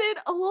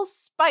added a little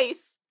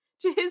spice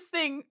to his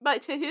thing,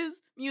 but to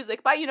his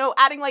music by,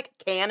 adding like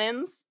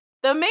cannons.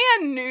 The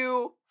man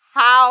knew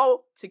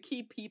how to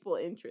keep people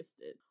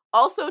interested.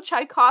 Also,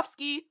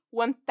 Tchaikovsky,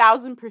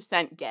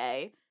 1000%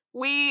 gay.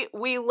 We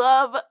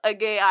love a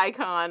gay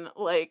icon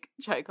like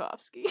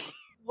Tchaikovsky.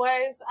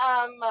 Was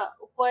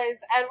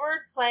Edward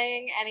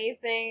playing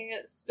anything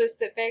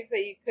specific that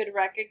you could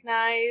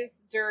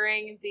recognize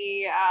during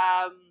the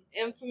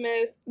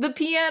infamous The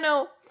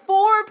piano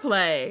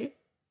foreplay.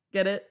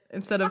 Get it?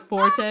 Instead of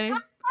forte.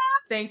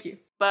 Thank you.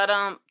 But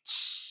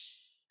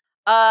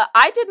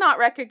I did not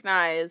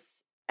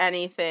recognize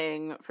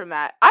anything from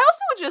that. I also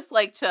would just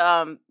like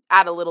to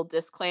add a little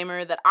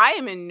disclaimer that I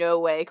am in no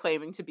way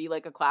claiming to be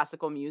like a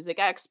classical music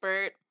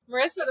expert.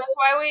 Marissa, that's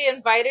why we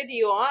invited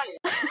you on.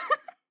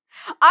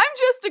 I'm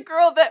just a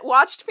girl that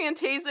watched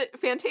Fantasia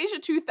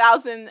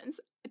 2000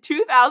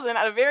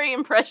 at a very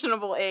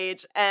impressionable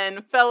age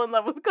and fell in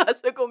love with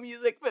classical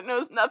music but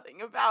knows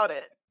nothing about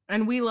it.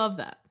 And we love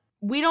that.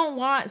 We don't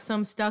want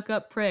some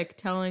stuck-up prick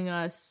telling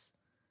us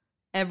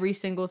every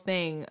single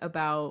thing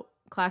about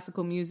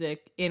classical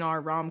music in our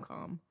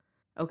rom-com,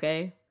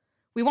 okay?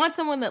 We want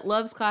someone that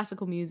loves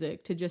classical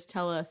music to just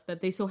tell us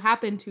that they so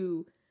happen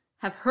to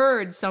have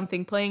heard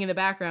something playing in the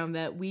background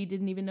that we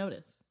didn't even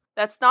notice.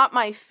 That's not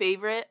my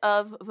favorite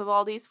of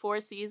Vivaldi's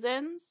 4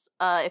 seasons.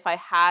 If I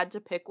had to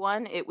pick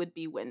one, it would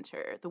be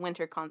Winter, the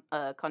Winter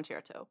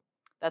Concerto.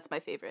 That's my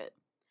favorite.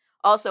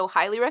 Also,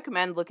 highly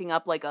recommend looking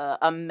up like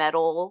a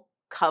metal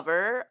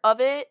cover of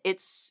it.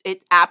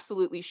 It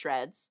absolutely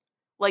shreds.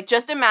 Like,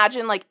 just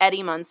imagine like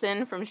Eddie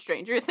Munson from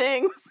Stranger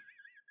Things.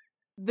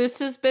 This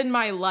has been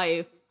my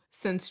life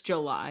since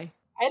July.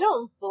 I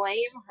don't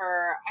blame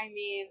her. I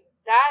mean,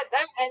 that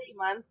Eddie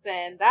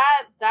Munson,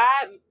 that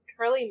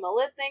curly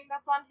mullet thing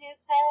that's on his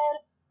head,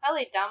 I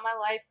laid down my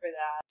life for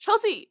that.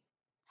 Chelsea,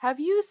 have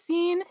you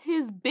seen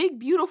his big,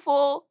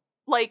 beautiful,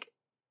 like,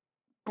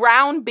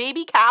 brown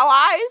baby cow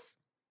eyes?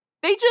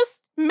 They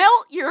just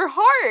melt your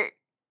heart.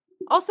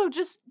 Also,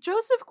 just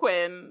Joseph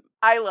Quinn.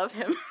 I love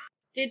him.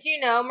 Did you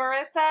know,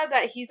 Marissa,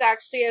 that he's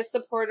actually a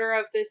supporter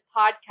of this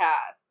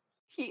podcast?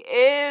 He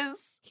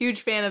is.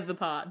 Huge fan of the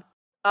pod.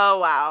 Oh,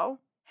 wow.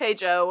 Hey,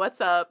 Joe,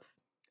 what's up?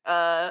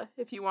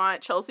 If you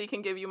want, Chelsea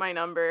can give you my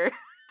number.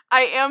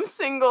 I am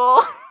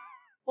single.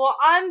 Well,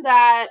 on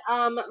that,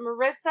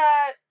 Marissa,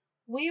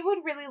 we would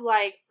really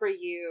like for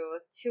you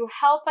to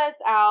help us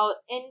out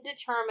in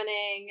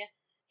determining,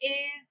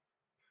 is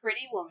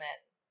Pretty Woman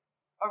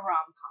a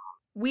rom-com?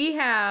 We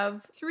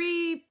have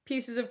 3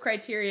 pieces of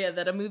criteria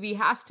that a movie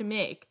has to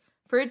make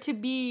for it to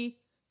be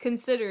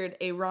considered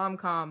a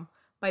rom-com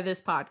by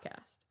this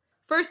podcast.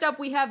 First up,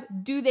 we have,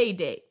 do they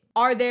date?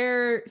 Are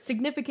there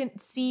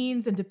significant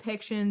scenes and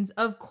depictions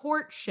of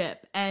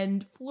courtship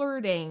and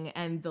flirting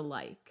and the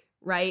like,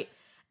 right?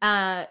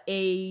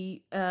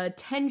 A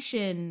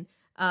tension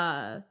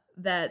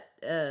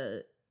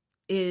that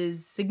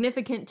is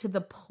significant to the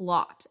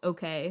plot,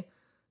 okay?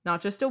 Not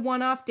just a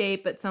one-off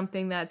date, but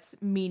something that's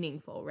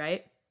meaningful,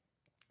 right?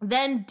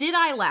 Then, did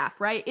I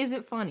laugh, right? Is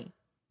it funny?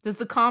 Does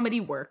the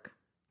comedy work?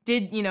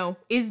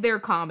 Is there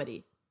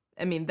comedy?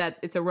 I mean, that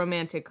it's a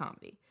romantic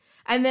comedy.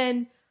 And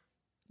then,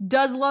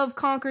 does love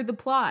conquer the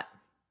plot?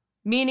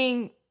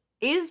 Meaning,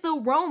 is the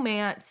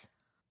romance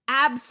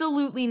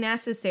absolutely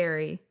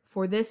necessary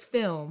for this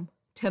film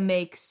to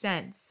make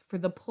sense? For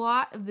the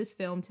plot of this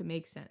film to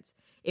make sense?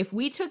 If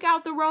we took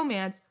out the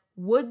romance,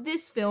 would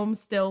this film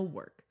still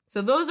work?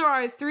 So those are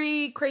our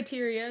 3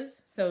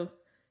 criterias. So,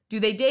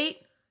 do they date?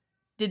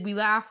 Did we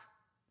laugh?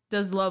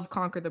 Does love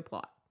conquer the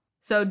plot?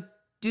 So,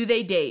 do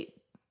they date?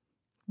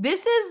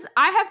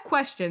 I have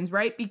questions,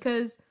 right?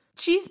 Because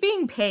she's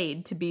being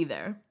paid to be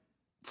there.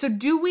 So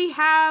do we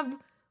have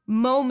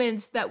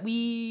moments that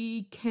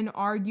we can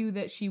argue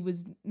that she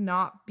was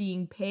not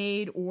being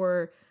paid,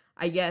 or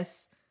I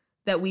guess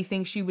that we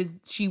think she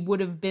would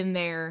have been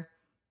there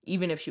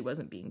even if she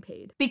wasn't being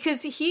paid?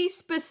 Because he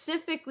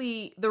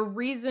specifically, the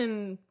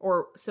reason,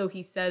 or so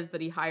he says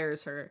that he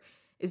hires her,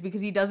 is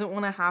because he doesn't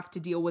want to have to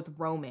deal with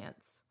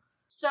romance.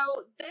 So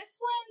this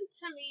one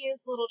to me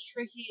is a little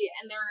tricky,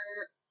 and there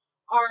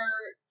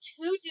are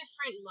 2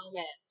 different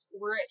moments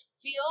where it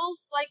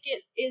feels like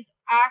it is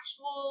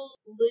actual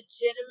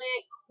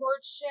legitimate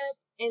courtship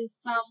in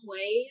some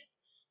ways.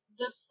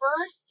 The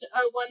first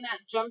one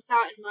that jumps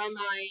out in my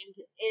mind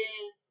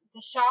is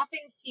the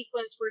shopping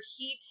sequence where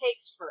he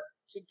takes her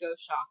to go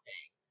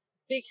shopping.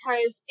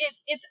 Because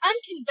it's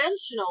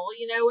unconventional,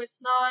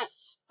 it's not,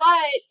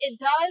 but it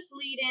does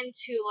lead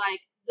into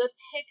like the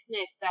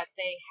picnic that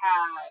they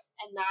have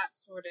and that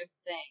sort of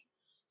thing.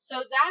 So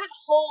that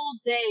whole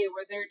day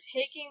where they're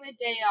taking the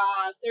day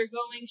off, they're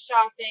going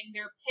shopping,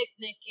 they're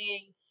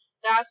picnicking,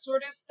 that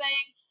sort of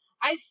thing,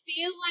 I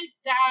feel like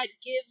that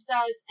gives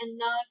us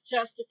enough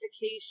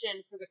justification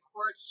for the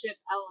courtship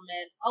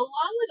element,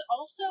 along with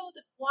also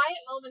the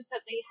quiet moments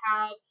that they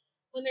have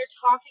when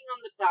they're talking on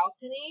the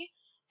balcony,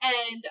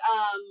 and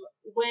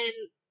when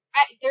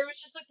there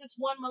was just like this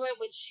one moment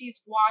when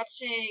she's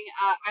watching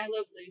I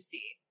Love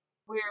Lucy,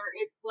 where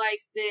it's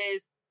like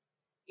this,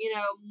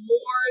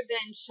 more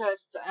than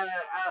just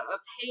a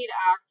paid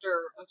actor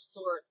of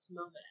sorts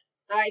moment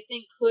that I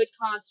think could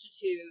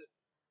constitute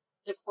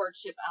the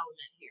courtship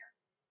element here.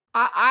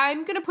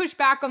 I'm going to push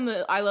back on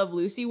the I Love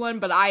Lucy one,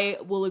 but I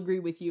will agree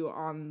with you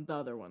on the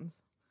other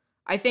ones.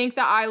 I think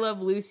the I Love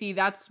Lucy,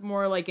 that's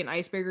more like an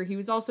icebreaker. He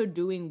was also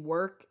doing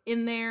work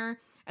in there.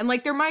 And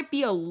like there might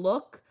be a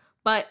look,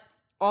 but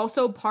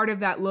also part of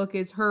that look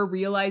is her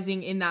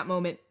realizing in that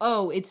moment,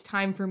 oh, it's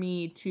time for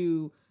me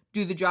to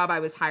do the job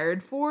I was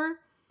hired for.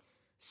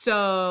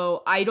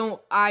 So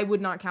I would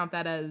not count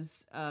that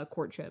as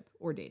courtship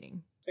or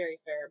dating.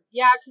 Very fair.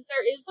 Yeah, because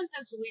there is like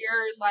this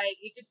weird, like,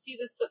 you could see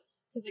this,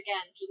 because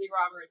again, Julia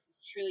Roberts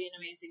is truly an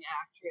amazing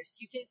actress.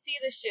 You can see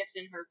the shift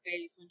in her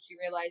face when she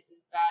realizes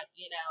that,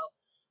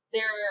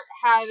 they're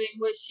having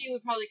what she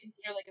would probably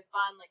consider like a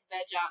fun, like,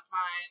 veg out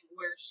time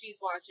where she's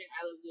watching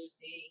I Love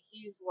Lucy,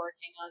 he's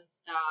working on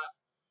stuff,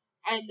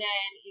 and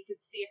then you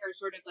could see her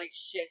sort of like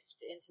shift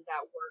into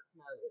that work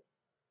mode.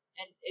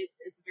 And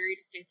it's a very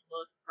distinct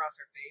look across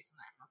her face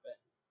when that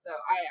happens. So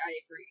I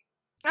agree.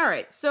 All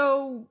right,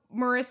 so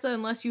Marissa,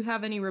 unless you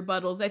have any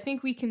rebuttals, I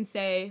think we can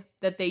say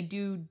that they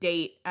do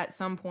date at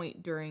some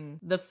point during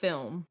the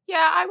film.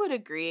 Yeah, I would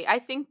agree. I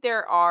think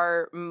there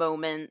are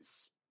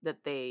moments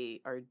that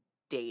they are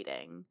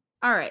dating.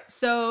 All right,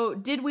 so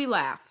did we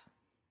laugh?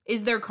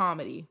 Is there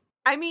comedy?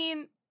 I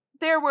mean,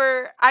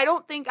 I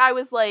don't think I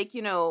was like,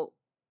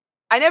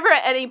 I never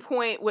at any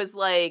point was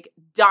like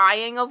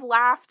dying of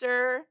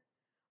laughter.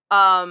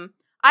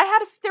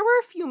 There were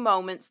a few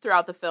moments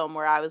throughout the film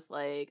where I was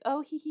like,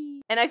 oh, hee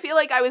hee. And I feel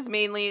like I was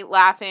mainly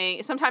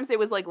laughing. Sometimes it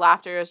was like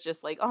laughter is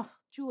just like, oh,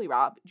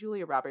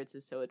 Julia Roberts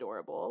is so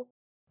adorable.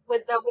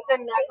 With the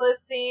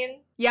necklace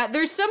scene. Yeah,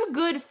 there's some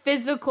good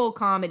physical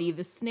comedy.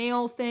 The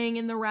snail thing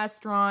in the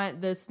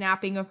restaurant, the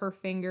snapping of her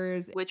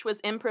fingers. Which was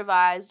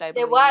improvised, I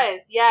believe. It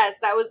was, yes.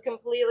 That was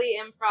completely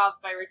improv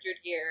by Richard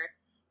Gere.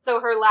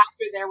 So her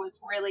laughter there was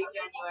really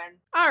genuine.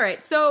 All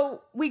right,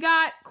 so we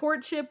got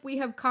courtship, we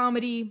have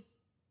comedy.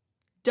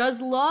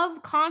 Does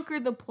love conquer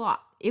the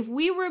plot? If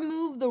we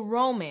remove the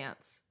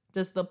romance,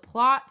 does the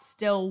plot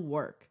still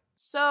work?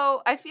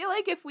 So I feel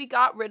like if we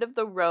got rid of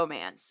the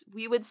romance,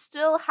 we would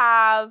still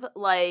have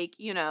like,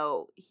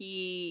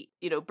 he,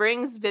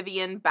 brings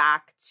Vivian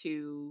back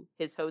to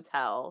his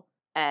hotel.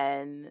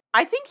 And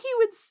I think he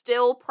would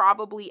still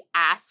probably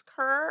ask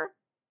her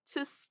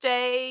to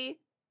stay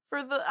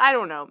I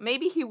don't know,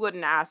 maybe he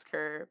wouldn't ask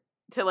her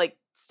to like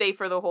stay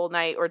for the whole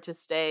night or to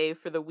stay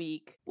for the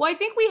week. Well, I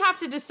think we have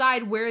to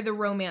decide where the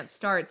romance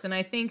starts. And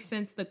I think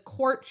since the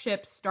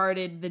courtship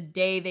started the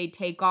day they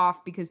take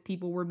off because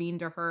people were mean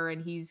to her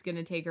and he's going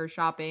to take her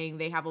shopping,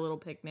 they have a little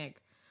picnic.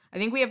 I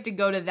think we have to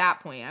go to that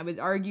point. I would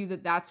argue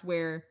that that's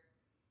where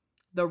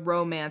the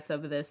romance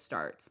of this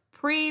starts.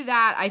 Pre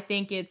that, I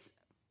think it's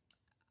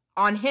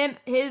on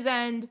his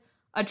end,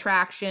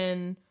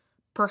 attraction.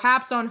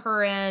 Perhaps on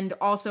her end,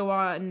 also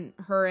on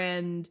her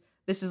end,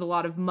 this is a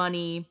lot of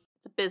money.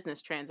 It's a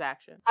business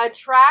transaction.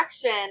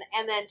 Attraction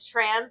and then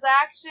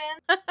transaction.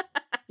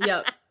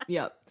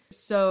 Yep.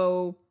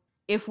 So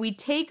if we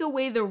take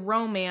away the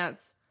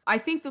romance, I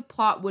think the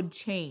plot would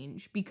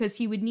change because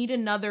he would need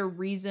another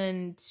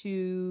reason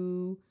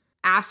to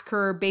ask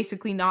her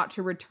basically not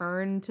to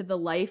return to the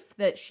life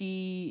that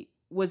she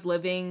was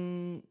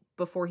living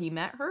before he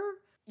met her.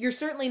 You're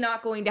certainly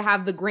not going to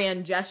have the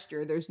grand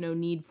gesture. There's no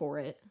need for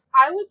it.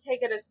 I would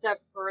take it a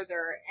step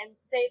further and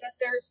say that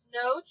there's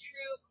no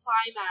true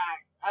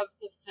climax of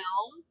the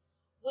film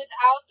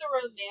without the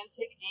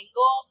romantic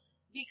angle,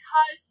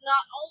 because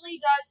not only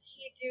does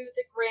he do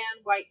the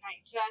grand white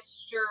knight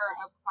gesture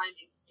of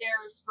climbing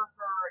stairs for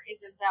her,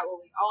 isn't that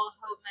what we all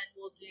hope men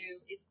will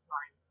do, is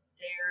climb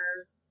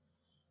stairs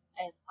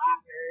and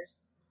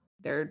ladders.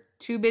 They're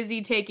too busy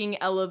taking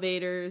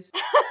elevators.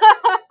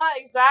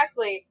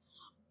 Exactly.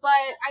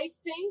 But I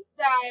think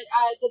that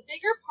the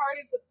bigger part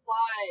of the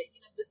plot,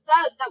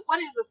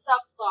 what is a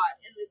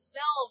subplot in this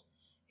film,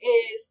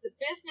 is the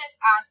business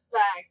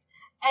aspect.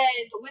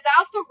 And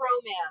without the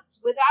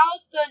romance,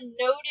 without the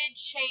noted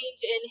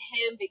change in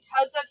him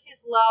because of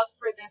his love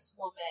for this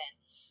woman,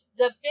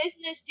 the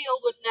business deal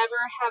would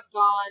never have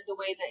gone the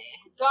way that it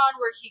had gone,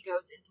 where he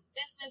goes into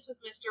business with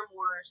Mr.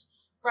 Morse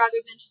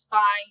rather than just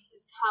buying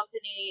his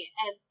company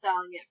and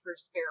selling it for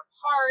spare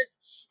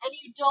parts. And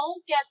you don't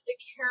get the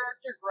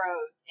character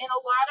growth. In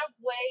a lot of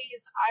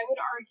ways, I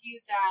would argue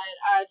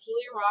that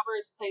Julia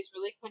Roberts plays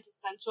really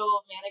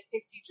quintessential Manic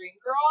Pixie Dream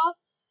Girl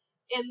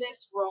in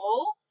this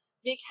role,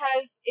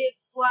 because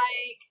it's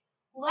like,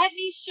 let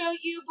me show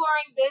you,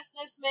 boring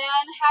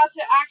businessman, how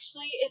to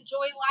actually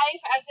enjoy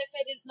life as if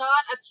it is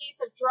not a piece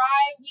of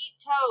dry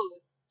wheat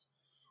toast.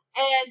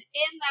 And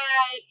in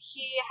that,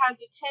 he has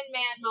a Tin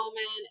Man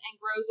moment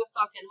and grows a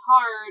fucking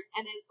heart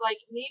and is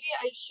like, maybe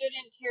I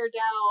shouldn't tear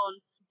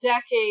down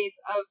decades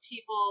of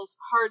people's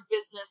hard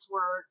business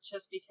work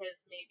just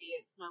because maybe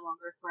it's no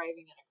longer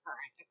thriving in a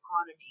current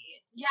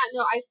economy. Yeah,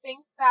 no, I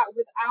think that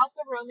without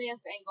the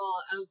romance angle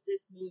of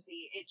this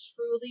movie, it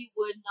truly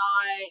would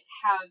not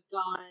have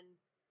gone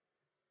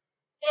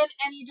in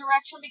any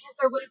direction because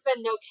there would have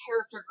been no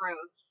character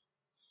growth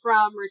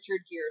from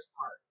Richard Gere's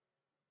part.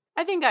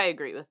 I think I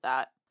agree with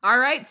that. All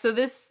right, so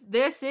this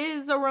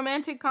is a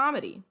romantic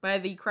comedy by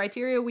the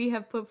criteria we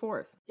have put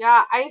forth.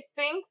 Yeah, I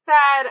think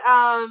that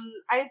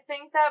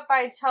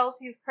by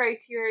Chelsea's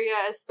criteria,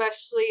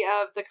 especially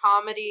of the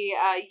comedy,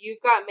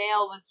 You've Got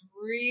Mail was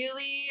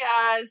really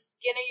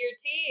skin of your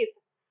teeth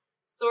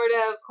sort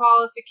of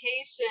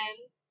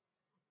qualification,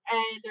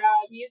 and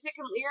music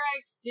and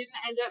lyrics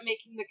didn't end up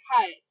making the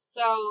cut.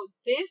 So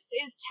this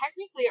is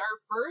technically our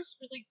first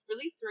really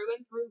through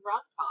and through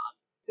rom-com.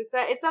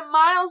 It's a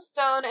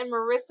milestone, and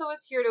Marissa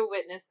was here to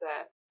witness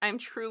it. I'm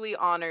truly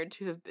honored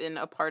to have been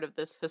a part of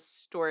this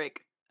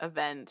historic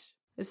event.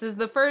 This is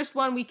the first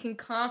one we can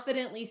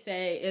confidently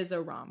say is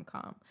a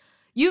rom-com.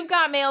 You've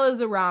Got Mail is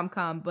a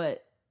rom-com,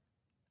 but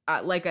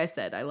like I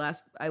said, I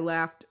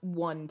laughed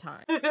one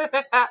time.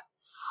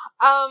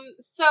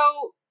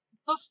 So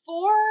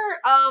before,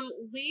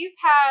 we've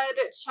had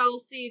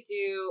Chelsea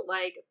do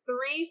like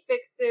 3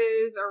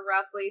 fixes, or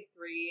roughly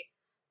 3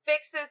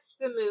 fixes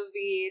to the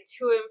movie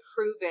to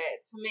improve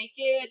it, to make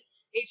it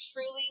a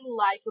truly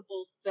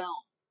likable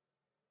film.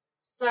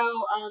 So,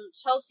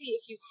 Chelsea,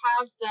 if you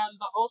have them,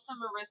 but also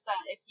Marissa,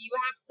 if you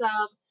have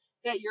some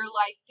that you're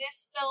like,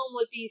 this film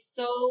would be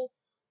so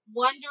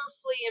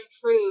wonderfully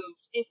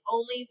improved if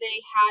only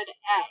they had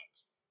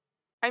X.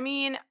 I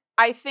mean,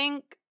 I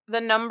think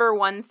the number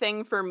one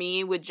thing for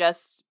me would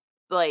just,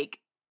 like,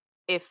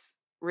 if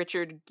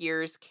Richard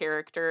Gere's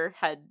character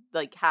had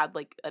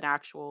an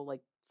actual,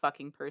 like,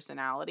 fucking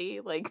personality.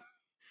 Like,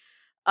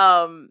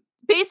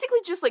 basically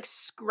just, like,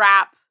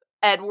 scrap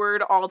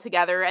Edward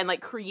altogether and,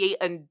 like, create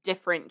a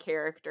different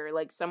character,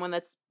 like someone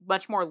that's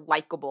much more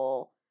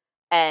likable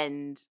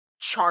and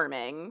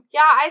charming.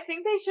 Yeah, I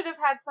think they should have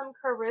had some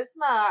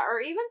charisma or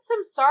even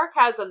some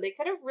sarcasm. They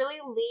could have really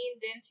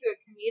leaned into a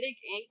comedic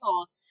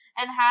angle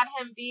and had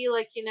him be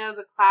like, you know,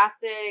 the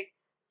classic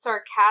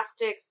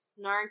sarcastic,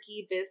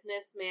 snarky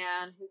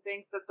businessman who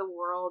thinks that the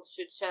world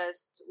should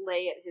just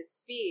lay at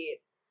his feet.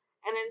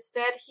 And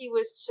instead he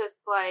was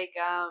just like,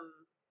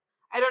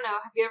 I don't know,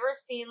 have you ever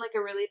seen like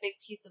a really big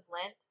piece of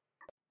lint?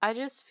 I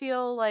just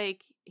feel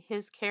like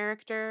his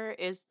character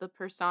is the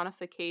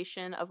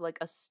personification of like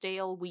a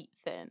stale wheat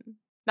thin.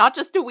 Not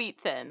just a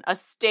wheat thin, a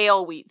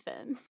stale wheat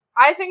thin.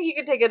 I think you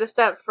could take it a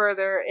step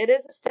further. It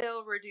is a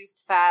stale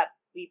reduced fat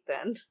wheat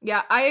thin.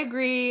 Yeah, I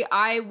agree.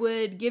 I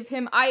would give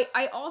him,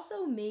 I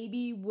also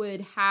maybe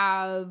would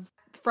have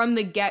from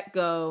the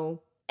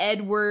get-go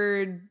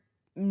Edward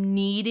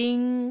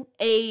needing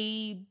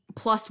a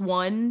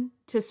 +1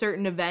 to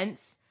certain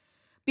events.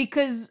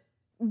 Because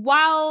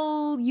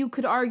while you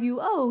could argue,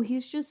 oh,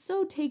 he's just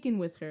so taken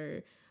with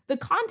her, the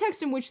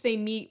context in which they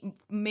meet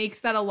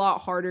makes that a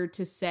lot harder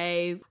to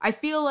say. I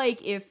feel like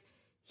if,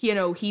 you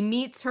know, he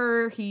meets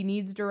her, he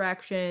needs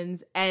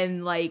directions,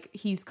 and, like,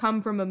 he's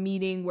come from a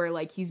meeting where,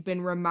 like, he's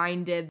been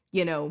reminded,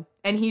 you know,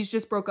 and he's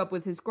just broke up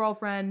with his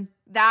girlfriend,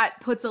 that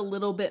puts a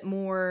little bit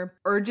more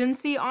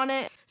urgency on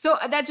it. So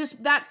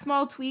that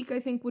small tweak, I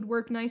think, would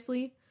work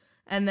nicely.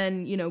 And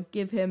then, you know,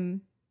 give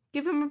him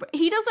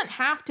he doesn't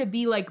have to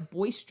be like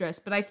boisterous,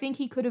 but I think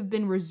he could have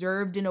been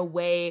reserved in a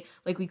way,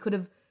 like we could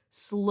have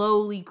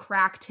slowly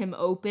cracked him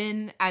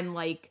open and,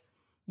 like,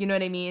 you know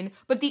what I mean?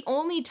 But the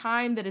only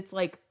time that it's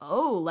like,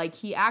 oh, like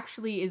he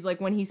actually is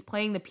like when he's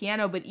playing the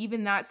piano, but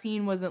even that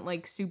scene wasn't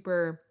like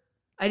super,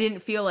 I didn't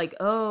feel like,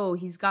 oh,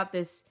 he's got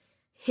this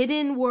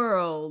hidden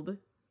world.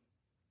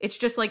 It's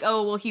just like,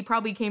 oh, well, he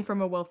probably came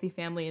from a wealthy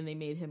family and they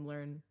made him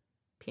learn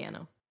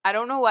piano. I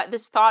don't know what,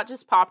 this thought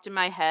just popped in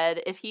my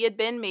head. If he had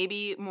been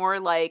maybe more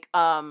like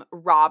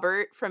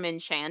Robert from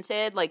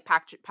Enchanted, like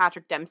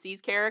Patrick Dempsey's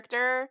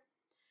character,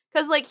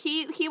 because like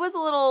he was a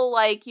little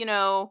like, you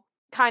know,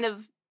 kind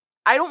of,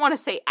 I don't want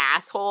to say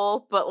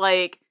asshole, but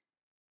like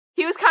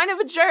he was kind of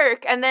a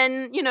jerk, and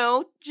then, you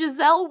know,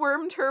 Giselle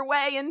wormed her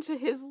way into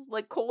his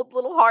like cold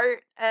little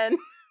heart, and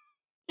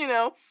you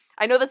know,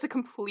 I know that's a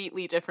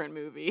completely different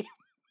movie,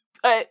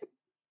 but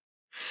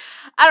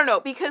I don't know,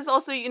 because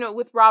also, you know,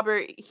 with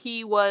Robert,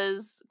 he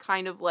was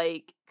kind of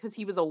like, because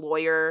he was a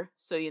lawyer,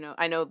 so, you know,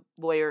 I know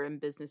lawyer and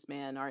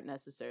businessman aren't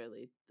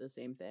necessarily the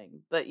same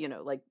thing, but, you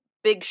know, like,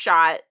 big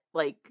shot,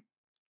 like,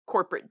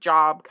 corporate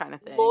job kind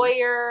of thing.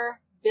 Lawyer,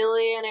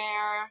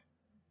 billionaire,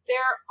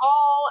 they're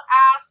all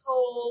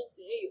assholes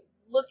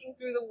looking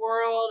through the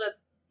world,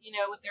 you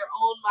know, with their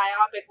own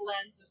myopic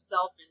lens of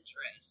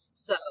self-interest.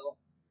 So,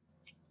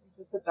 is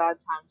this a bad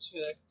time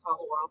to tell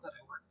the world that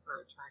I work for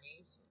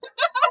attorneys?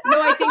 No,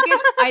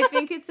 I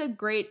think it's a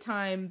great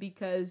time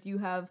because you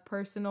have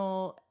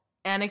personal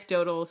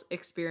anecdotal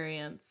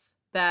experience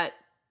that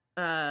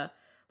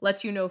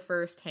lets you know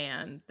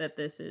firsthand that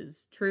this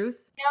is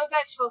truth. I know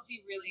that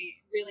Chelsea really,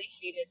 really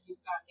hated You've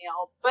Got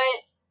Mail, but,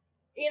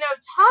 you know,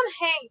 Tom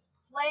Hanks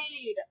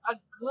played a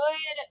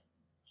good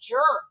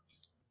jerk.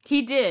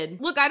 He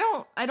did. Look, I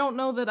don't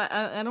know that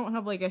I don't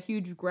have like a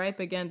huge gripe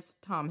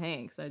against Tom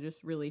Hanks. I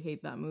just really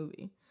hate that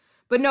movie.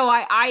 But no,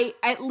 I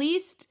at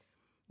least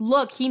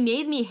look, he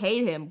made me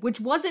hate him,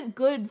 which wasn't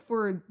good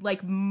for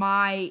like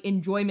my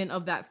enjoyment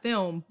of that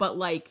film, but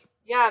like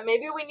yeah,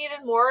 maybe we needed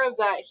more of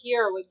that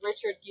here with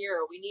Richard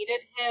Gere. We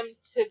needed him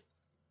to,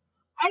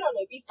 I don't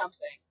know, be something.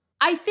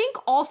 I think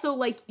also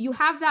like you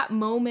have that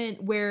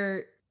moment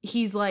where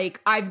he's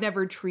like, I've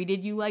never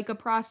treated you like a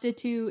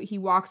prostitute. He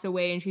walks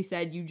away and she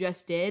said, you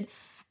just did.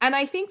 And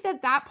I think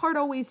that part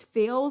always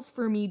fails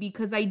for me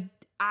because I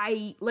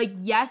like,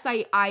 yes,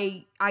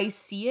 I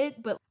see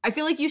it, but I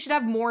feel like you should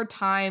have more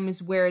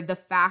times where the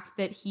fact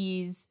that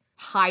he's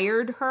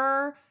hired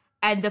her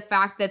and the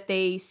fact that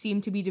they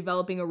seem to be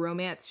developing a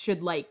romance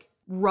should like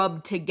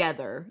rub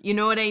together. You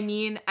know what I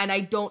mean? And I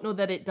don't know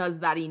that it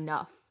does that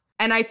enough.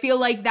 And I feel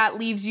like that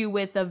leaves you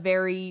with a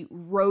very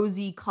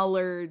rosy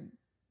colored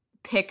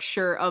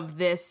picture of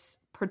this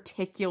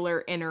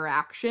particular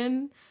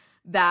interaction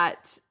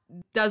that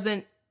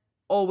doesn't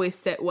always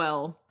sit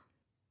well.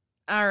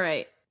 All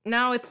right,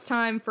 now it's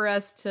time for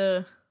us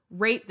to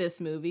rate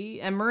this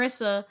movie. And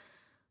Marissa,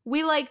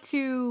 we like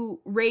to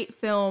rate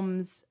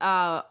films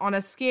on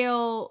a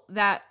scale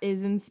that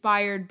is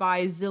inspired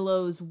by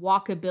Zillow's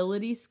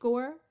walkability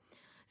score.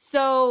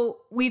 So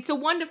it's a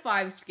 1 to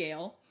 5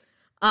 scale.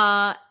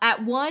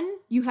 At 1,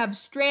 you have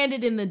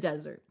Stranded in the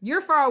Desert.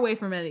 You're far away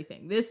from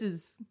anything.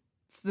 It's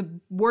the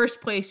worst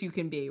place you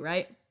can be,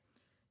 right?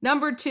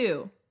 Number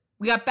 2,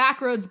 we got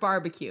Backroads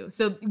Barbecue.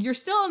 So you're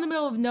still in the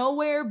middle of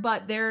nowhere,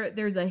 but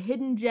there's a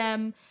hidden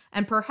gem.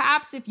 And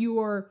perhaps if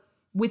you're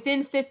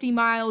within 50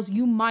 miles,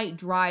 you might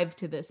drive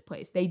to this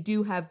place. They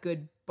do have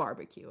good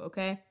barbecue,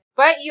 okay?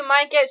 But you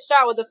might get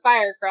shot with a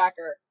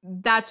firecracker.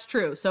 That's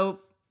true. So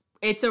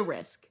it's a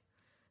risk.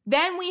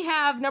 Then we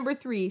have number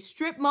 3,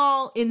 strip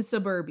mall in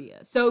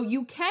suburbia. So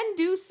you can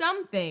do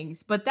some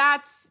things, but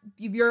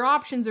your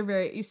options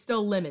are you're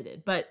still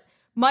limited, but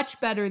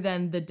much better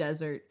than the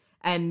desert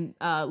and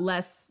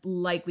less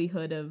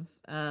likelihood of,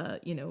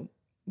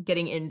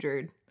 getting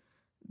injured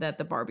at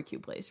the barbecue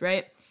place,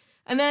 right?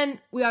 And then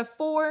we have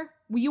 4,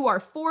 you are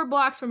 4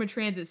 blocks from a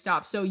transit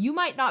stop. So you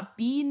might not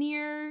be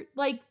near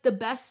like the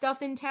best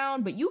stuff in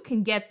town, but you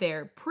can get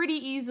there pretty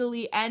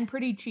easily and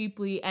pretty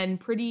cheaply and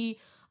pretty,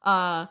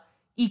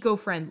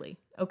 eco-friendly,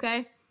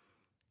 okay?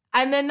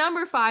 And then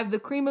number 5, the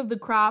cream of the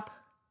crop,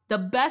 the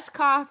best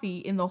coffee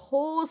in the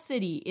whole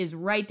city is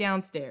right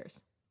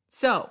downstairs.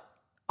 So,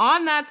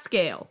 on that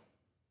scale,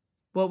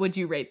 what would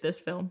you rate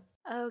this film?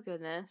 Oh,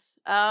 goodness.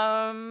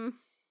 I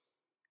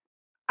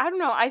don't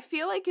know. I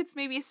feel like it's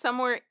maybe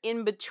somewhere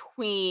in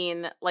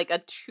between like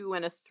a 2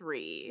 and a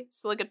 3.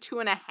 So like a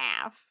 2.5.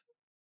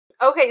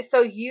 Okay,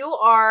 so you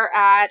are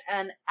at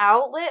an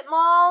outlet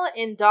mall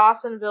in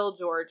Dawsonville,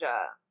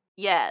 Georgia.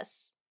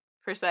 Yes.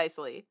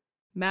 Precisely.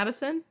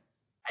 Madison?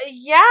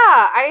 Yeah,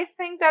 I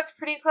think that's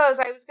pretty close.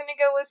 I was going to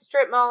go with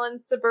strip mall in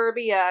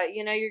suburbia.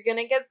 You know, you're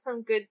going to get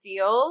some good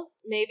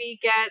deals. Maybe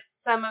get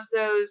some of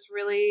those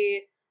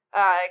really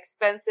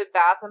expensive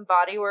Bath and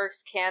Body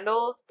Works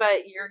candles,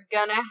 but you're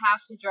going to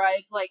have to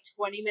drive like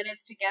 20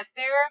 minutes to get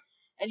there,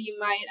 and you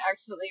might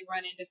actually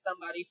run into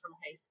somebody from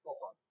high school.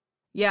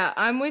 Yeah,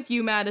 I'm with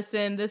you,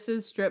 Madison. This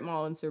is strip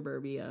mall in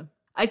suburbia.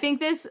 I think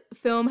this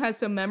film has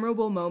some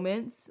memorable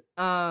moments,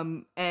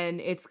 and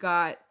it's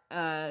got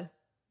it's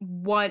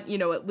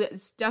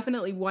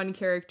definitely one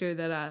character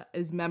that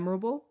is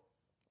memorable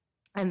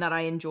and that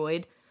I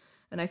enjoyed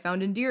and I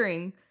found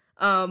endearing.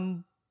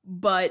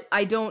 But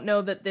I don't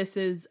know that this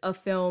is a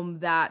film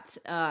that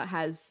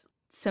has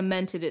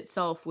cemented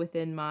itself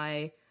within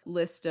my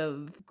list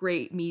of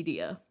great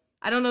media.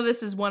 I don't know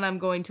this is one I'm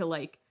going to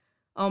like,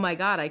 oh my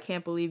God, I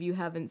can't believe you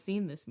haven't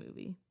seen this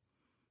movie.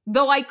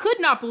 Though I could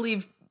not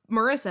believe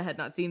Marissa had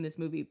not seen this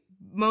movie,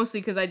 mostly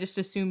because I just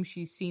assume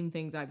she's seen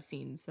things I've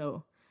seen,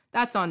 so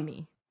that's on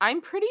me. I'm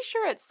pretty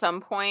sure at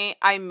some point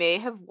I may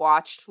have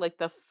watched like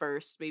the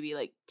first maybe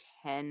like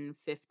 10-15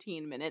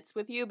 minutes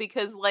with you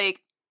because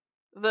like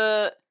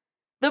the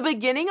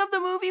beginning of the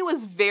movie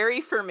was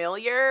very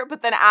familiar,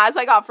 but then as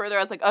I got further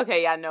I was like,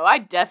 okay, yeah, no, I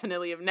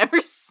definitely have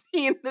never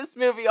seen this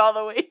movie all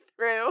the way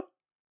through.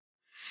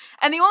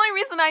 And the only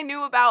reason I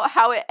knew about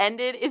how it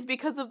ended is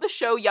because of the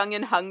show Young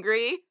and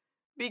Hungry.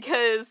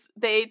 Because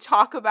they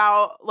talk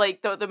about,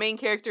 like, the main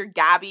character,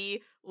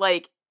 Gabby,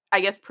 like, I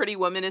guess Pretty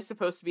Woman is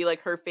supposed to be,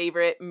 like, her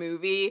favorite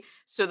movie.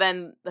 So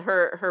then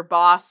her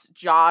boss,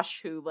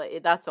 Josh, who,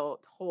 like, that's a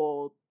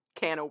whole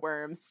can of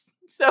worms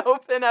to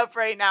open up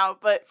right now.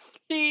 But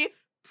he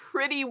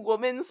Pretty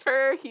Womans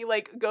her. He,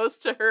 like, goes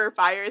to her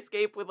fire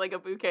escape with, like, a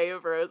bouquet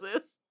of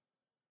roses.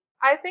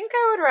 I think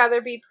I would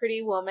rather be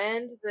Pretty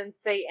Woman than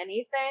say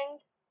anything.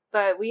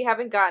 But we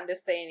haven't gotten to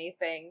say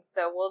anything,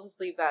 so we'll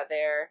just leave that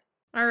there.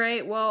 All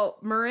right, well,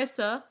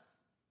 Marissa,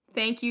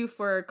 thank you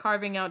for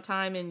carving out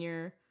time in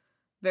your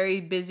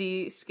very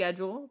busy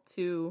schedule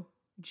to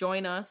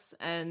join us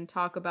and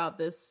talk about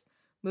this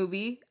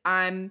movie.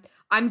 I'm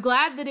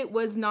glad that it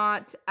was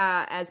not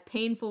as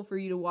painful for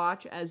you to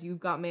watch as You've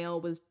Got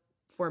Mail was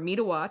for me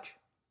to watch,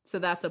 so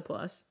that's a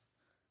plus.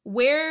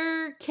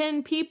 where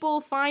can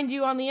people find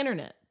you on the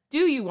internet? Do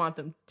you want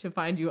them to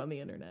find you on the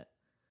internet?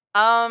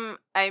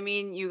 I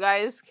mean, you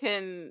guys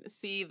can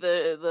see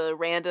the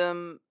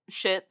random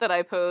shit that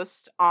I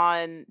post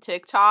on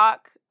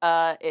TikTok.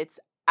 It's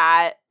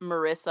at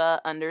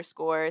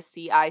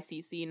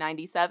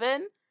Marissa_CICC97.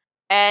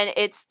 And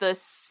it's the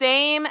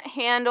same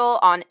handle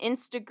on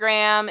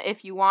Instagram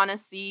if you want to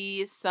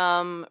see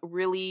some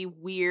really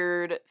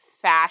weird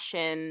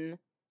fashion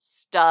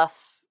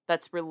stuff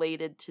that's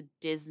related to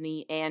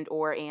Disney and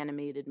or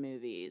animated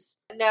movies.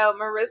 No,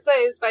 Marissa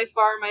is by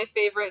far my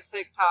favorite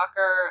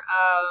TikToker.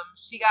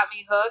 She got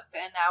me hooked,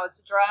 and now it's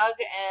a drug.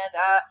 And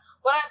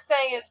what I'm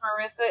saying is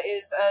Marissa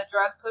is a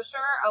drug pusher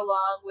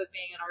along with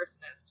being an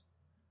arsonist.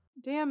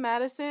 Damn,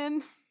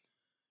 Madison.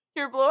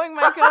 You're blowing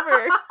my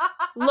cover.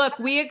 Look,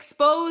 we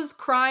expose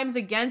crimes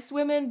against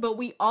women, but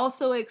we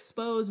also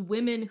expose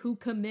women who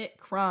commit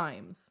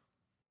crimes.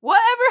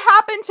 Whatever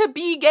happened to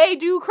be gay,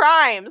 do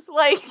crimes?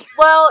 Like,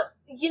 well,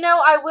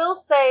 I will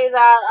say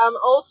that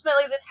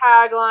ultimately the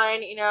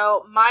tagline,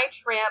 my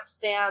tramp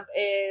stamp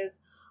is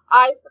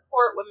I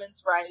support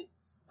women's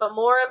rights, but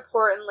more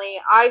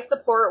importantly, I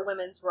support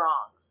women's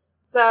wrongs.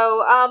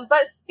 So,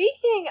 but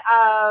speaking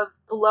of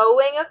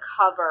blowing a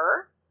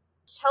cover,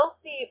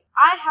 Chelsea,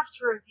 I have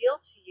to reveal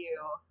to you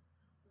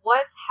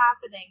what's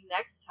happening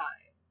next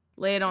time.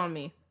 Lay it on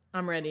me.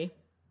 I'm ready.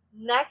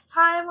 Next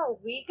time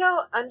we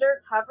go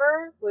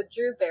undercover with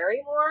Drew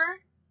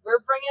Barrymore, we're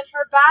bringing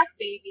her back,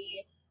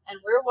 baby,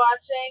 and we're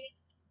watching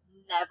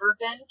Never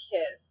Been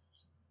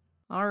Kissed.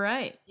 All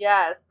right.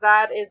 Yes,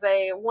 that is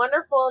a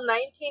wonderful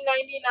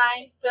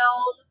 1999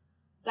 film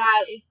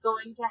that is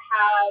going to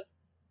have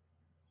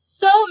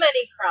so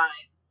many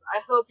crimes. I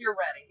hope you're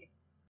ready.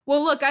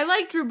 Well, look, I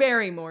like Drew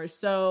Barrymore,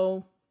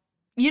 so,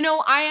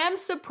 I am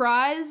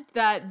surprised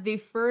that the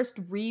first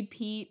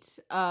repeat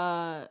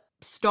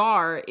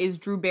star is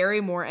Drew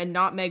Barrymore and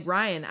not Meg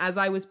Ryan, as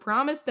I was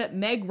promised that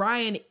Meg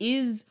Ryan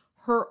is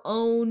her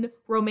own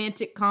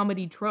romantic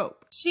comedy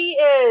trope. She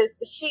is,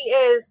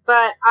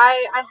 but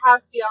I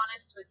have to be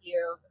honest with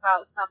you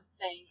about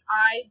something.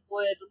 I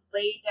would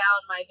lay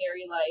down my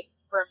very life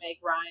for Meg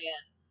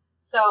Ryan,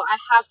 so I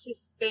have to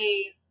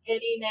space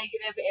any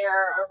negative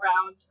air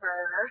around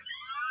her.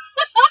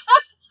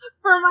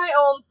 For my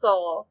own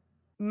soul.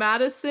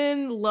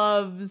 Madison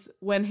loves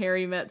When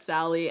Harry Met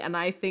Sally, and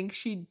I think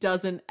she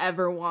doesn't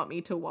ever want me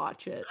to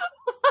watch it.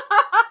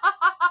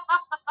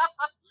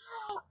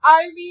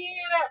 I mean,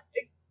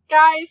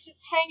 guys,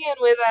 just hang in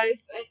with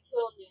us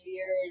until New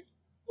Year's.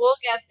 We'll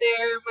get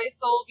there, my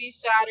soul will be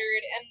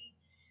shattered, and,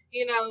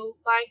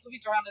 lines will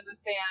be drawn in the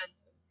sand,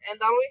 and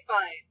that'll be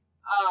fine.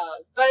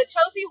 But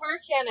Chelsea, where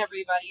can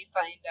everybody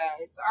find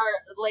us?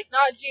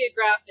 Not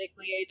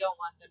geographically, I don't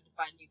want them to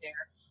find me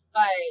there.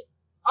 But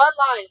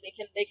online, they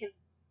can dig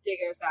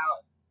us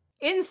out.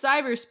 In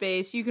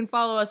cyberspace, you can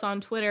follow us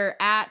on Twitter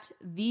at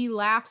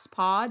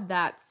TheLaughsPod.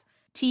 That's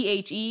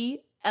TheLaughsPod.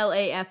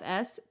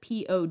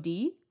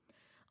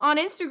 On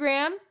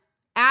Instagram,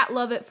 at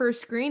Love at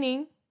First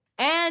Screening.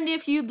 And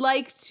if you'd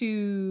like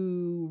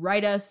to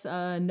write us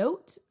a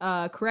note,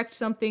 correct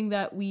something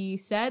that we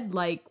said,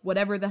 like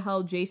whatever the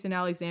hell Jason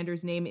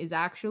Alexander's name is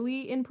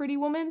actually in Pretty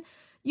Woman,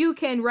 you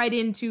can write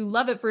into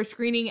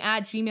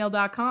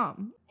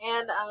loveatfirstScreening@gmail.com.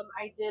 And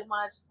I did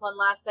want to just one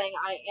last thing.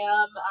 I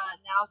am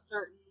now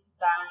certain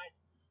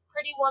that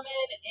Pretty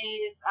Woman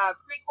is a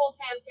prequel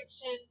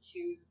fanfiction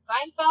to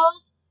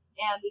Seinfeld,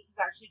 and this is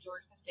actually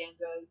George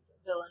Costanza's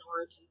villain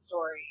origin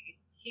story.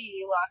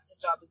 He lost his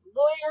job as a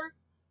lawyer,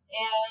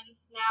 and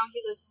now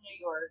he lives in New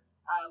York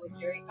with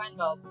Jerry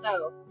Seinfeld.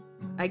 So,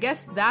 I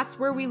guess that's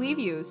where we leave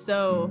you.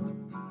 So,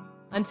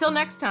 until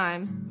next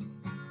time.